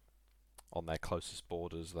on their closest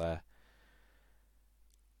borders there.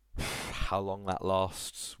 How long that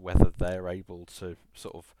lasts, whether they're able to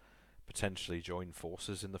sort of potentially join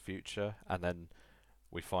forces in the future, and then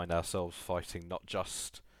we find ourselves fighting not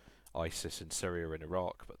just ISIS in Syria and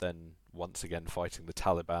Iraq, but then once again fighting the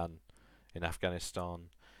Taliban in Afghanistan.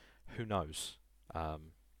 Who knows?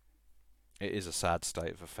 It is a sad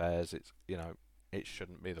state of affairs. It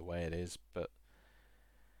shouldn't be the way it is, but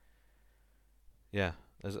yeah,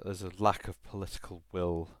 there's a lack of political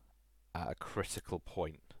will at a critical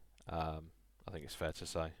point. I think it's fair to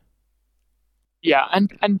say. Yeah,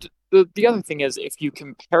 and the other thing is, if you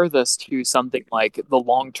compare this to something like the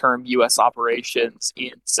long-term U.S. operations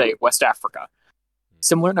in, say, West Africa, Mm.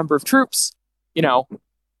 similar number of troops, you know,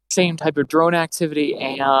 same type of drone activity,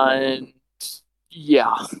 and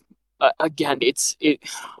yeah, again, it.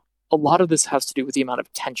 A lot of this has to do with the amount of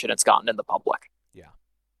attention it's gotten in the public, Yeah,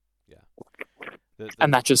 yeah. The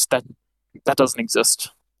and that doesn't exist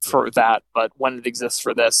yeah, for that. But when it exists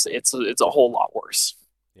for this, it's a whole lot worse.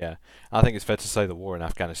 yeah. I think it's fair to say the war in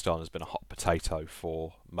Afghanistan has been a hot potato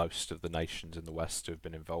for most of the nations in the West who have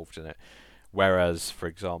been involved in it. Whereas, for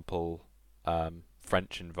example,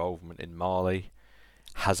 French involvement in Mali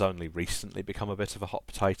has only recently become a bit of a hot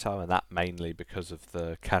potato, and that mainly because of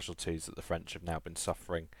the casualties that the French have now been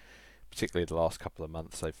suffering, particularly the last couple of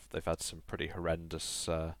months. They've had some pretty horrendous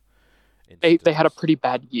They had a incidents. pretty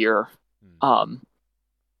bad year. Hmm. Um,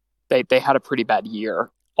 they had a pretty bad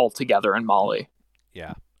year altogether in Mali.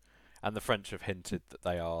 Yeah, and the French have hinted that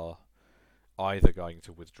they are either going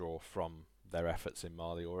to withdraw from their efforts in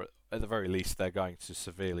Mali, or at the very least, they're going to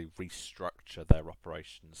severely restructure their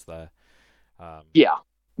operations there. Um, Yeah,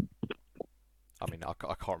 I mean, I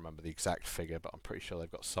can't remember the exact figure, but I'm pretty sure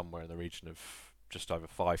they've got somewhere in the region of just over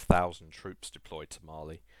 5,000 troops deployed to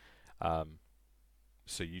Mali. Um,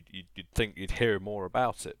 so you'd think you'd hear more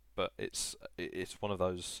about it, but it's one of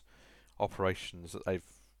those operations that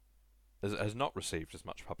has not received as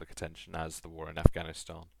much public attention as the war in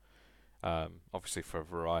Afghanistan. Obviously for a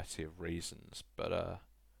variety of reasons, but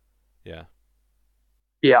yeah,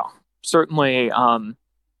 yeah, certainly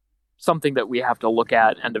something that we have to look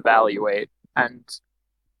at and evaluate. And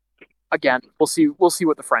again, we'll see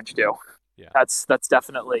what the French do. yeah, That's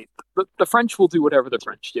definitely the French will do whatever the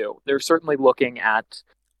French do. They're certainly looking at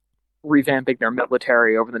revamping their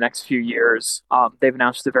military over the next few years. They've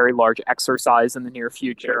announced a very large exercise in the near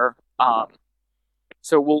future.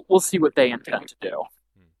 So we'll see what they intend to do.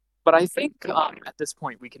 mm, But I think at this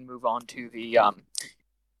point we can move on to the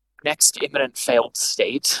next imminent failed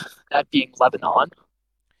state, that being Lebanon.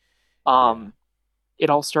 yeah, Um, it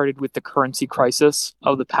all started with the currency crisis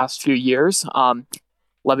of the past few years.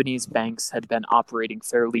 Lebanese banks had been operating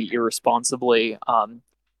fairly irresponsibly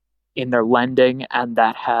in their lending, and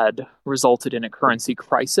that had resulted in a currency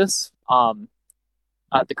crisis.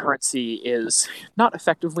 The currency is not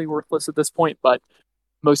effectively worthless at this point, but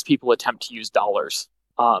most people attempt to use dollars.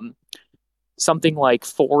 Um, Something like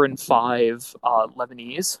 4 in 5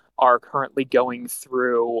 Lebanese are currently going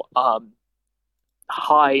through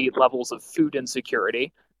high levels of food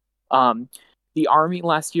insecurity. Um, the army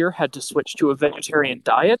last year had to switch to a vegetarian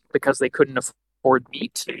diet because they couldn't afford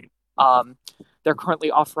meat. Um, they're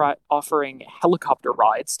currently offering helicopter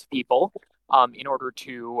rides to people in order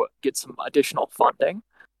to get some additional funding.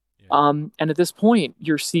 yeah, And at this point,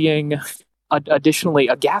 you're seeing additionally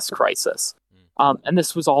a gas crisis. mm, And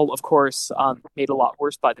this was all, of course, made a lot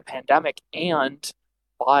worse by the pandemic and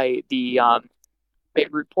by the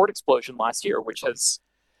Beirut port explosion last year, which has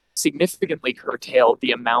significantly curtailed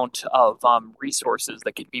the amount of resources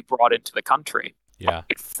that can be brought into the country. yeah.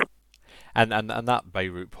 And that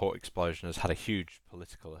Beirut port explosion has had a huge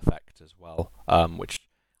political effect as well, which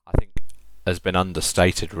I think has been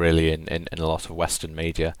understated really in a lot of Western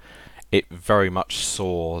media. It very much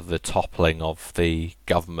saw the toppling of the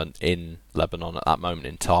government in Lebanon at that moment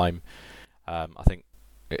in time. I think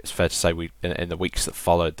it's fair to say in the weeks that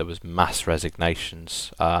followed there was mass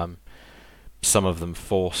resignations. Some of them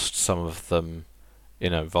forced, some of them,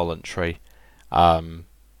 voluntary. Um,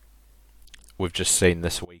 we've just seen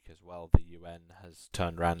this week as well the UN has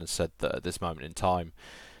turned around and said that at this moment in time,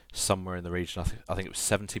 somewhere in the region, I think it was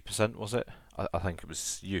 70%, was it? I think it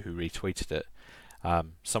was you who retweeted it.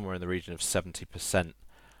 Somewhere in the region of 70%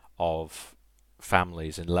 of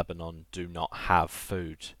families in Lebanon do not have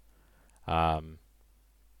food, um,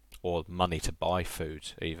 or money to buy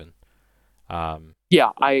food even. Um,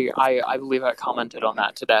 Yeah, I believe I commented on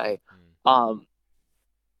that today. mm, Um,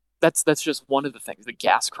 that's just one of the things. The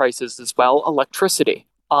gas crisis as well, electricity.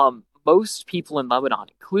 Most people in Lebanon,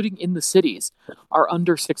 including in the cities, are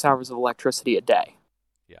under 6 hours of electricity a day.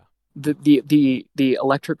 yeah, The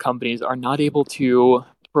electric companies are not able to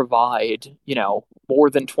provide, more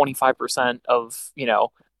than 25% of,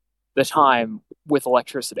 the time with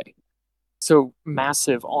electricity. So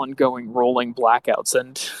massive ongoing rolling blackouts,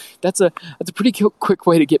 and that's a pretty quick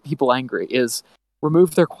way to get people angry is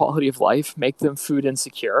remove their quality of life, make them food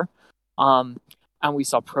insecure. um, and we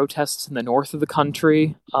saw protests in the north of the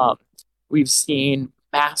country. We've seen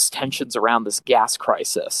mass tensions around this gas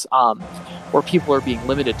crisis, where people are being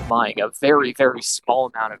limited to buying a very very small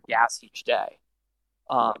amount of gas each day,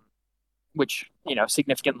 um, which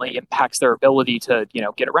significantly impacts their ability to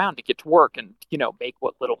get around, to get to work, and make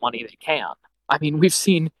what little money they can. I mean, we've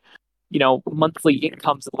seen monthly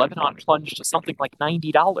incomes in Lebanon plunge to something like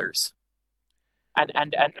 $90,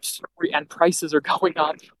 and prices are going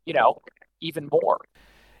up, even more.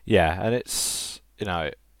 yeah, and it's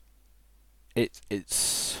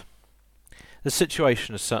the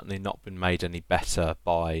situation has certainly not been made any better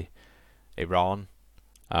by Iran.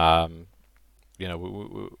 Um,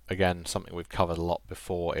 again, something we've covered a lot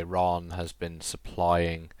before. Iran has been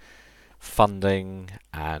supplying funding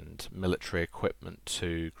and military equipment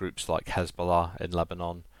to groups like Hezbollah in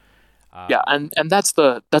Lebanon. Yeah, Um, and that's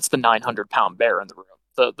the 900-pound bear in the room.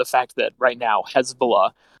 the fact that right now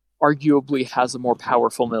Hezbollah arguably has a more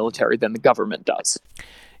powerful military than the government does.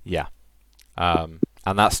 Yeah. And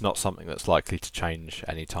that's not something that's likely to change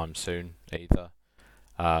anytime soon either.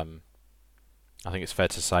 Um, I think it's fair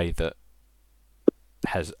to say that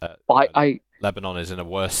has I, I Lebanon is in a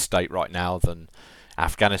worse state right now than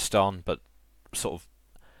Afghanistan, but sort of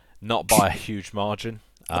not by a huge margin.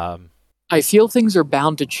 I feel things are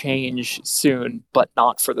bound to change soon, but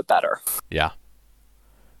not for the better. Yeah,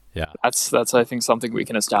 yeah, That's I think something we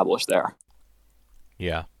can establish there.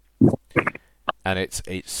 yeah, and it's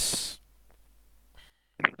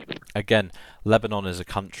again, Lebanon is a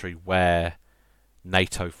country where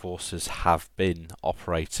NATO forces have been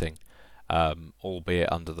operating,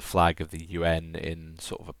 albeit under the flag of the UN in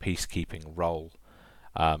sort of a peacekeeping role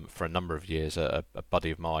for a number of years. A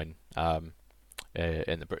buddy of mine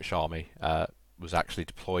in the British Army was actually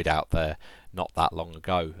deployed out there not that long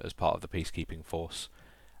ago as part of the peacekeeping force.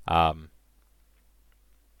 Um,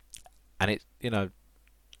 and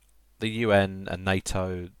the UN and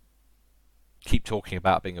NATO keep talking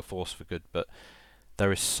about being a force for good, but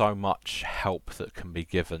there is so much help that can be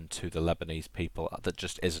given to the Lebanese people that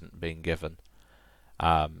just isn't being given.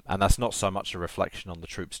 And that's not so much a reflection on the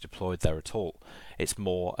troops deployed there at all. It's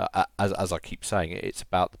more, as I keep saying, it's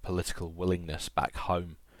about the political willingness back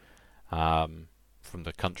home from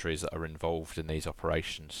the countries that are involved in these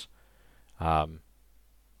operations.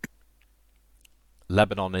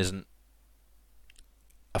 Lebanon isn't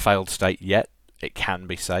a failed state yet. It can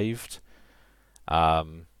be saved.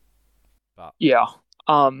 But Yeah.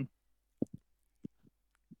 Um,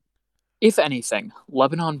 if anything,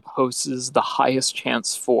 Lebanon poses the highest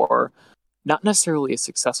chance for not necessarily a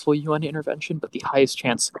successful UN intervention, but the highest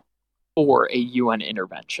chance for a UN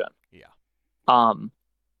intervention. yeah, Um,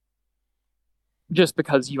 just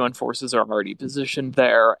because UN forces are already positioned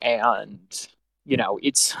there, and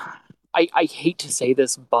it's I hate to say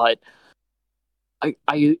this, but I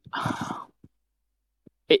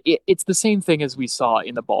it's the same thing as we saw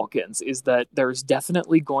in the Balkans, is that there's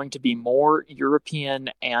definitely going to be more European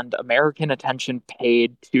and American attention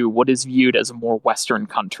paid to what is viewed as a more Western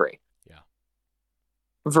country yeah,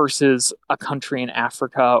 versus a country in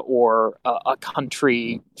Africa or a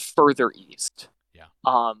country further east. yeah,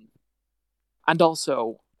 Um, and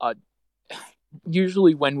also,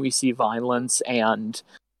 usually when we see violence and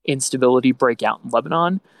instability break out in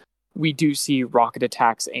Lebanon, we do see rocket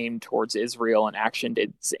attacks aimed towards Israel and action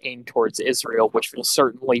aimed towards Israel, which will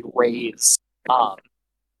certainly raise um,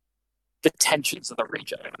 the tensions of the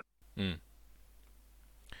region. mm.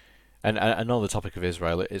 And on the topic of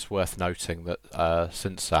Israel, it's worth noting that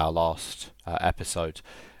since our last episode,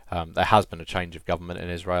 there has been a change of government in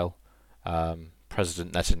Israel.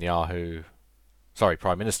 President Netanyahu, sorry,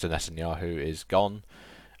 Prime Minister Netanyahu is gone.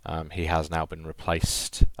 He has now been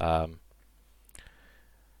replaced.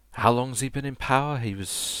 How long has he been in power? He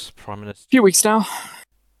was prime A minister. few weeks now.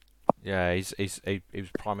 Yeah, he was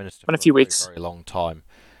prime minister Been a for a few very weeks. very long time,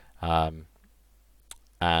 um,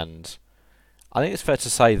 and I think it's fair to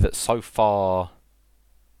say that so far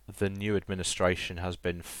the new administration has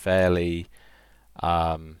been fairly,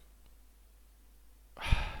 um,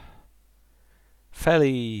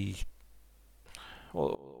 fairly.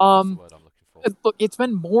 What's the Um, word I'm looking for? Look, it's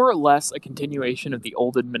been more or less a continuation of the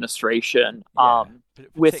old administration, Yeah,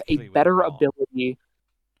 with a particularly with better Iran. ability.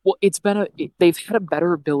 Well, they've had a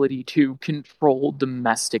better ability to control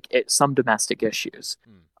some domestic issues,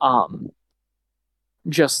 Mm, um,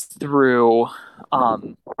 just through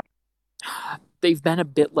um, they've been a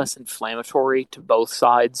bit less inflammatory to both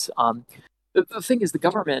sides. The thing is, the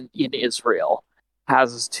government in Israel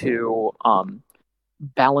has to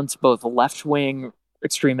balance both left wing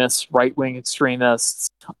extremists, right wing extremists.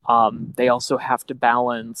 They also have to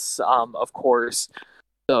balance, of course,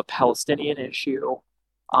 the Palestinian issue,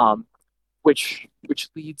 um, which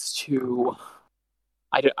leads to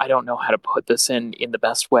I don't know how to put this in the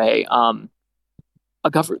best way.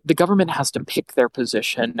 The government has to pick their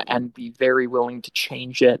position and be very willing to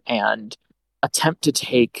change it and attempt to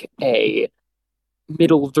take a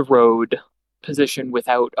middle of the road position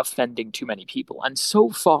without offending too many people. And so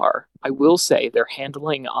far, I will say their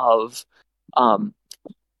handling of um,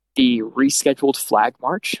 the rescheduled flag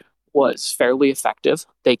march was fairly effective.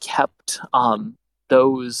 They kept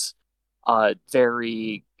those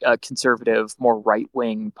very conservative, more right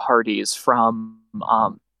wing parties from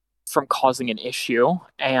causing an issue.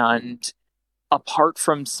 And apart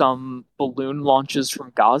from some balloon launches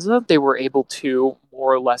from Gaza, they were able to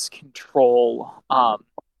more or less control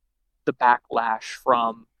the backlash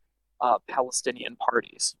from Palestinian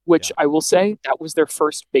parties, which yeah, I will say that was their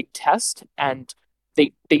first big test, and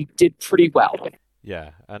they did pretty well.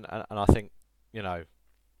 Yeah, and I think you know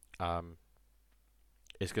um,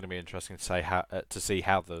 it's going to be interesting to say how to see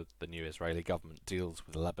how the new Israeli government deals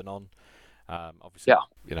with Lebanon. Obviously,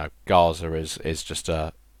 Yeah. Gaza is just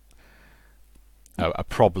a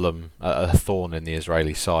problem, a thorn in the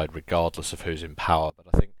Israeli side, regardless of who's in power. But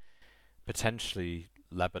I think potentially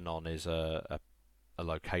Lebanon is a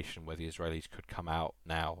location where the Israelis could come out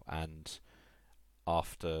now and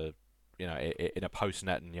after, in a post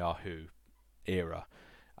Netanyahu era,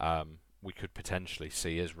 we could potentially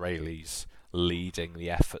see Israelis leading the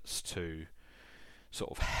efforts to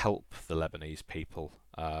sort of help the Lebanese people.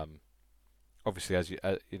 Obviously, as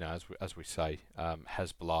we say,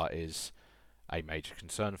 Hezbollah is a major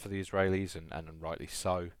concern for the Israelis, and rightly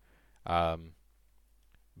so. Um,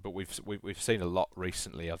 but we've seen a lot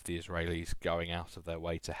recently of the Israelis going out of their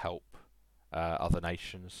way to help other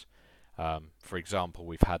nations. For example,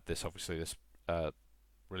 we've had this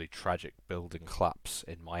really tragic building collapse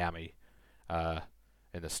in Miami, uh,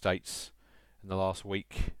 in the States, in the last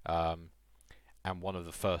week, and one of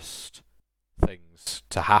the first things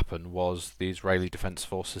to happen was the Israeli Defense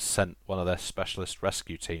Forces sent one of their specialist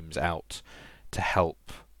rescue teams out to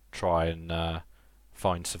help try and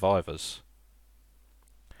find survivors.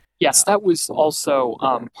 Yes, Uh, that was also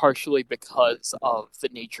partially because of the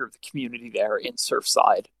nature of the community there in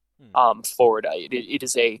Surfside, hmm, Florida. It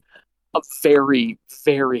is a very,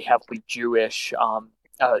 very heavily Jewish. A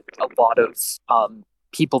lot of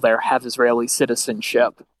people there have Israeli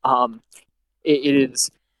citizenship. It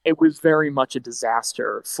is. It was very much a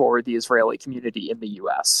disaster for the Israeli community in the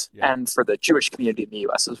U.S. yeah, and for the Jewish community in the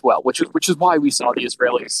U.S. as well, which is why we saw the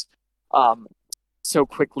Israelis um, so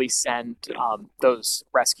quickly send those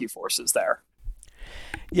rescue forces there.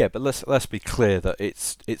 yeah, but let's be clear that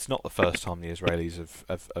it's not the first time the Israelis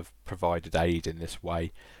have provided aid in this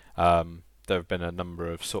way. There have been a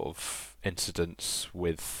number of sort of incidents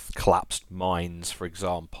with collapsed mines, for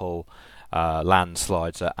example,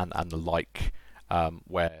 landslides and the like,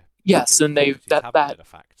 where the Yes, Jewish and they communities haven't that been a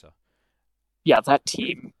factor. yeah, that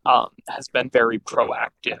team has been very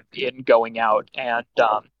proactive in going out and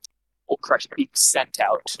Crush being sent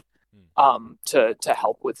out Hmm. to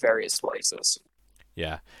help with various places.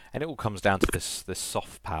 Yeah, and it all comes down to this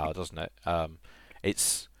soft power, doesn't it?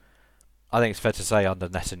 It's I think it's fair to say under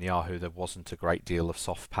Netanyahu there wasn't a great deal of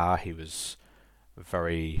soft power. He was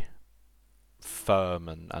very firm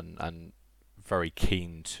and very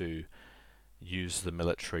keen to use the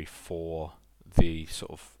military for the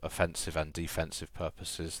sort of offensive and defensive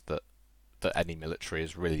purposes that any military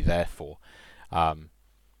is really there for. Um,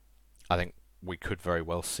 I think we could very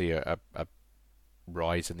well see a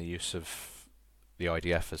rise in the use of the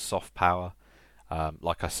IDF as soft power.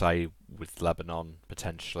 Like I say, with Lebanon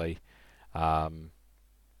potentially, um,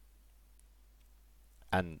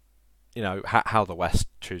 and how the West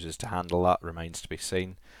chooses to handle that remains to be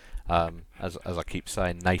seen. As I keep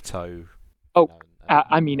saying, NATO, Oh, and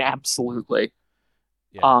I mean, absolutely.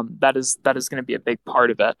 yeah, That is going to be a big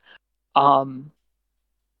part of it. Um,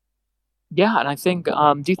 yeah, and I think,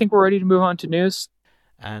 do you think we're ready to move on to news?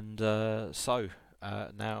 and now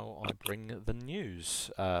I bring the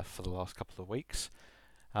news for the last couple of weeks.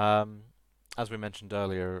 Um, as we mentioned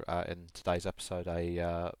earlier in today's episode,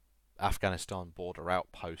 a Afghanistan border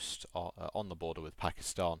outpost on the border with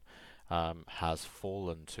Pakistan has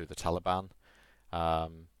fallen to the Taliban.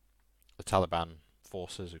 Um, the Taliban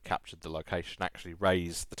forces who captured the location actually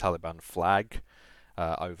raised the Taliban flag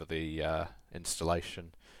over the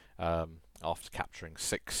installation after capturing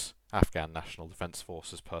 6 Afghan National Defence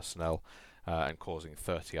Forces personnel and causing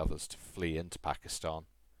 30 others to flee into Pakistan.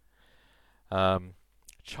 Um,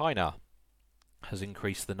 China has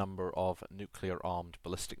increased the number of nuclear-armed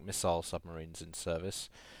ballistic missile submarines in service.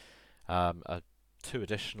 Two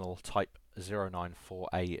additional Type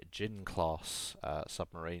 094A Jin class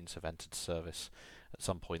submarines have entered service at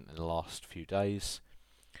some point in the last few days.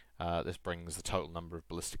 This brings the total number of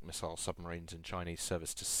ballistic missile submarines in Chinese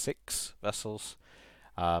service to 6 vessels,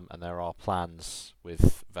 and there are plans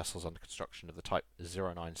with vessels under construction of the Type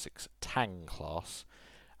 096 Tang class,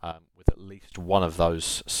 with at least one of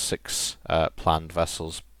those 6 planned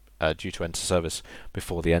vessels due to enter service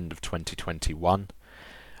before the end of 2021.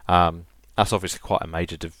 That's obviously quite a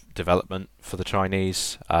major development for the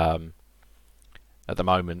Chinese. At the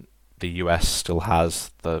moment, the US still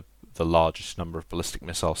has the largest number of ballistic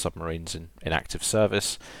missile submarines in active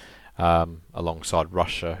service, alongside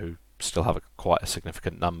Russia, who still have quite a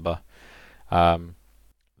significant number. Um,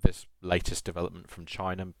 this latest development from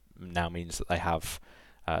China now means that they have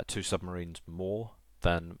 2 submarines more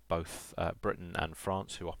than both Britain and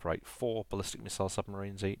France, who operate 4 ballistic missile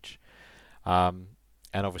submarines each. Um,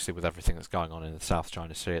 And obviously, with everything that's going on in the South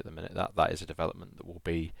China Sea at the minute, that is a development that will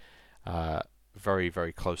be very,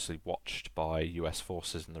 very closely watched by US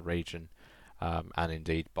forces in the region, and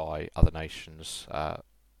indeed by other nations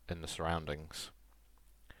in the surroundings.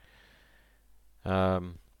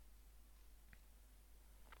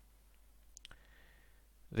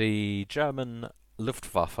 The German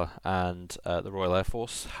Luftwaffe and the Royal Air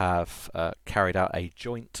Force have carried out a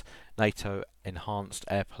joint NATO enhanced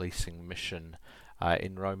air policing mission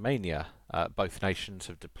in Romania. Both nations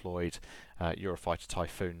have deployed Eurofighter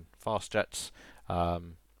Typhoon fast jets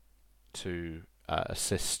to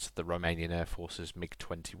assist the Romanian Air Force's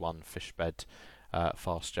MiG-21 Fishbed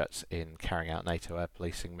fast jets in carrying out NATO air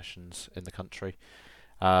policing missions in the country.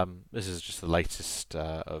 This is just the latest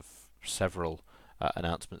of several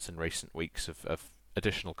announcements in recent weeks of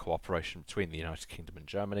additional cooperation between the United Kingdom and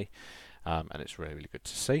Germany, and it's really, really good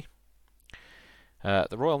to see.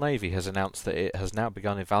 The Royal Navy has announced that it has now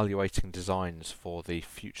begun evaluating designs for the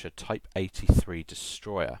future Type 83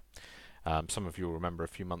 destroyer. Some of you will remember a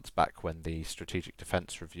few months back when the Strategic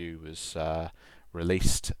Defence Review was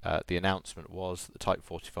released, the announcement was that the Type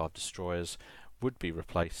 45 destroyers would be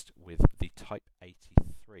replaced with the Type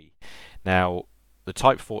 83. Now, the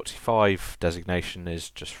Type 45 designation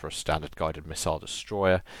is just for a standard guided missile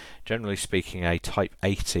destroyer. Generally speaking, a Type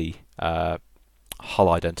 80 hull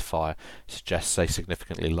identifier suggests a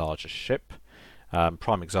significantly larger ship.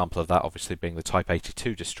 Prime example of that obviously being the Type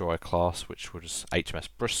 82 destroyer class, which was HMS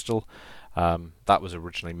Bristol. That was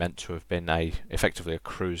originally meant to have been effectively a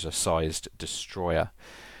cruiser-sized destroyer.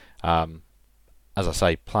 As I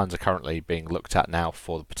say, plans are currently being looked at now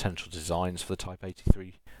for the potential designs for the Type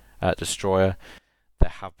 83 destroyer. There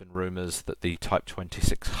have been rumours that the Type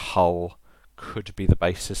 26 hull could be the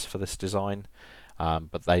basis for this design,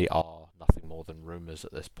 but they are nothing more than rumours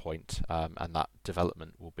at this point, and that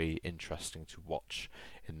development will be interesting to watch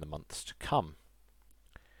in the months to come.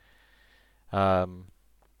 And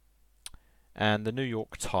the New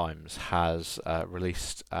York Times has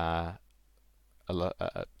released an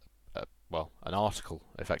article,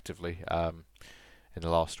 effectively, in the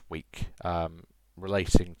last week,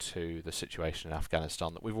 relating to the situation in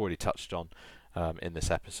Afghanistan that we've already touched on in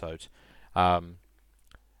this episode.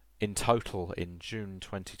 In total, in June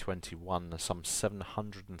 2021, some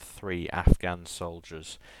 703 Afghan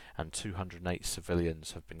soldiers and 208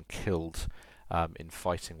 civilians have been killed in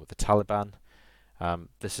fighting with the Taliban.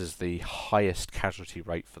 This is the highest casualty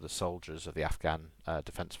rate for the soldiers of the Afghan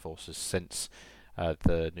Defence Forces since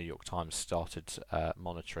the New York Times started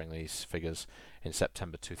monitoring these figures in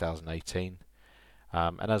September 2018.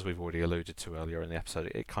 And as we've already alluded to earlier in the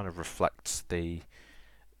episode, it kind of reflects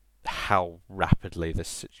how rapidly this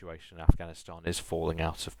situation in Afghanistan is falling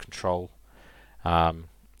out of control. The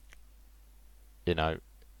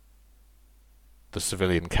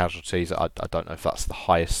civilian casualties, I don't know if that's the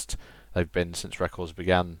highest they've been since records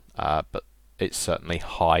began, but it's certainly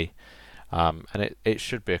high. And it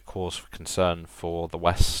should be a cause for concern for the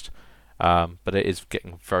West, but it is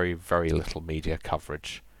getting very, very little media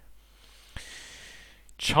coverage.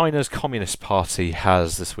 China's Communist Party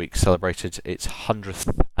has this week celebrated its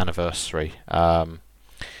 100th anniversary,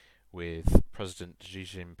 with President Xi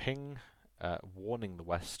Jinping warning the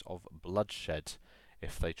West of bloodshed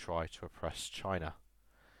if they try to oppress China.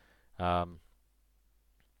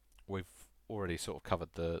 We've already sort of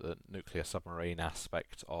covered the nuclear submarine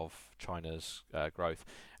aspect of China's growth,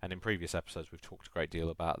 and in previous episodes we've talked a great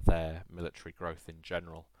deal about their military growth in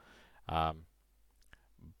general.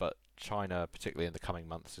 But China, particularly in the coming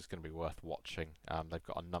months, is going to be worth watching. They've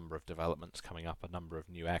got a number of developments coming up, a number of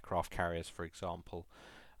new aircraft carriers, for example,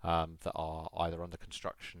 that are either under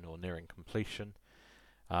construction or nearing completion.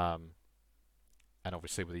 And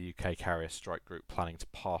obviously with the UK carrier strike group planning to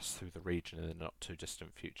pass through the region in the not too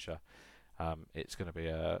distant future, it's going to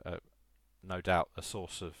be no doubt a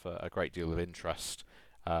source of a great deal of interest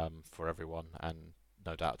for everyone, and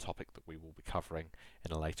no doubt a topic that we will be covering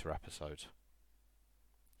in a later episode.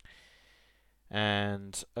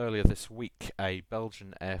 And earlier this week, a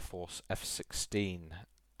Belgian Air Force F-16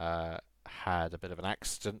 had a bit of an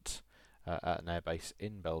accident at an airbase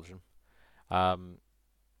in Belgium.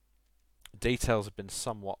 Details have been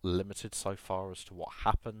somewhat limited so far as to what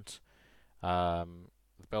happened. The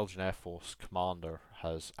Belgian Air Force commander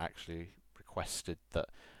has actually requested that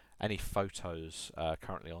any photos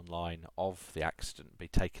currently online of the accident be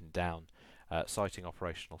taken down, citing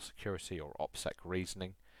operational security or OPSEC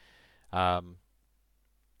reasoning.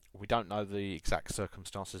 We don't know the exact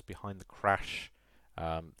circumstances behind the crash.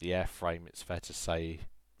 The airframe, it's fair to say,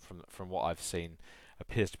 from what I've seen,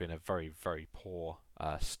 appears to be in a very, very poor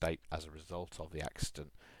state as a result of the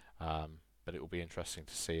accident. but it will be interesting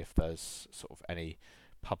to see if there's sort of any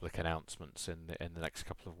public announcements in the next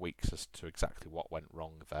couple of weeks as to exactly what went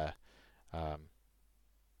wrong there.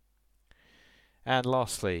 And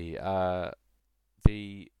lastly,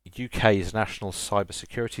 the UK's National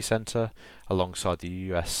Cybersecurity Centre, alongside the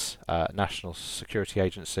US National Security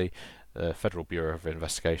Agency, the Federal Bureau of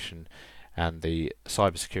Investigation, and the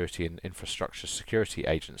Cybersecurity and Infrastructure Security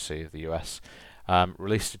Agency of the US,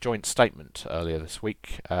 released a joint statement earlier this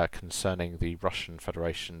week concerning the Russian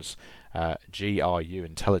Federation's GRU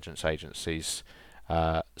intelligence agency's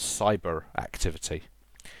cyber activity.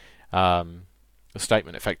 The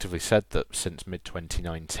statement effectively said that since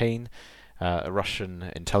mid-2019, a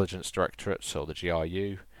Russian intelligence directorate, or the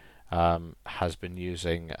GRU, has been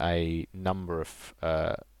using a number of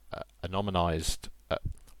anonymized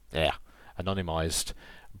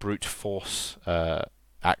brute force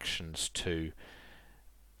actions to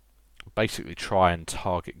basically try and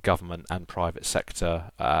target government and private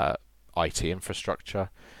sector IT infrastructure.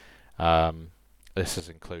 This has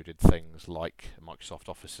included things like Microsoft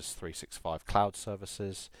Office 365 cloud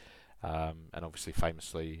services, and obviously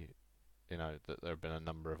famously, that there have been a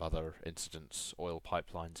number of other incidents, oil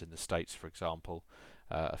pipelines in the States, for example,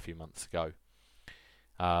 a few months ago.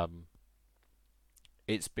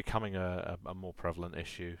 It's becoming a more prevalent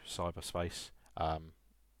issue, cyberspace. I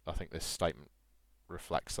think this statement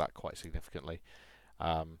reflects that quite significantly.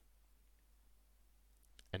 And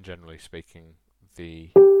generally speaking, the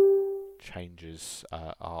changes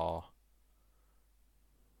are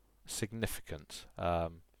significant.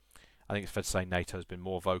 I think it's fair to say NATO has been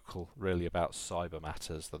more vocal really about cyber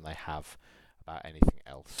matters than they have about anything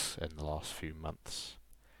else in the last few months.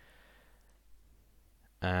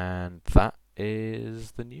 And that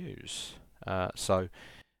is the news. So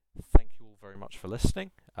thank you all very much for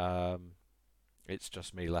listening. It's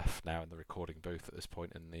just me left now in the recording booth at this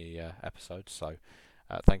point in the episode, so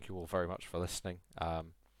thank you all very much for listening.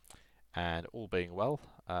 And all being well,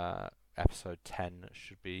 episode 10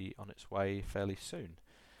 should be on its way fairly soon.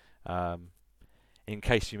 In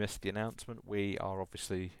case you missed the announcement, we are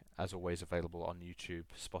obviously, as always, available on YouTube,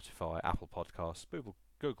 Spotify, Apple Podcasts,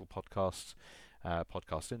 Google Podcasts,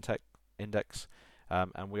 Podcast Index,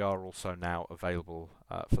 and we are also now available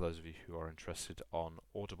for those of you who are interested on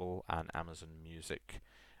Audible and Amazon Music.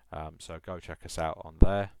 So go check us out on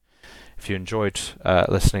there. If you enjoyed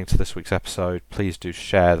listening to this week's episode, please do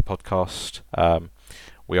share the podcast.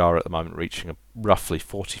 We are at the moment reaching roughly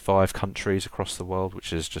 45 countries across the world,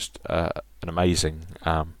 which is just an amazing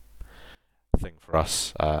thing for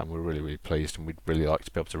us. We're really, really pleased, and we'd really like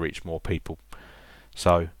to be able to reach more people.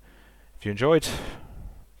 So if you enjoyed,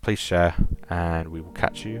 please share, and we will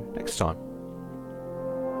catch you next time.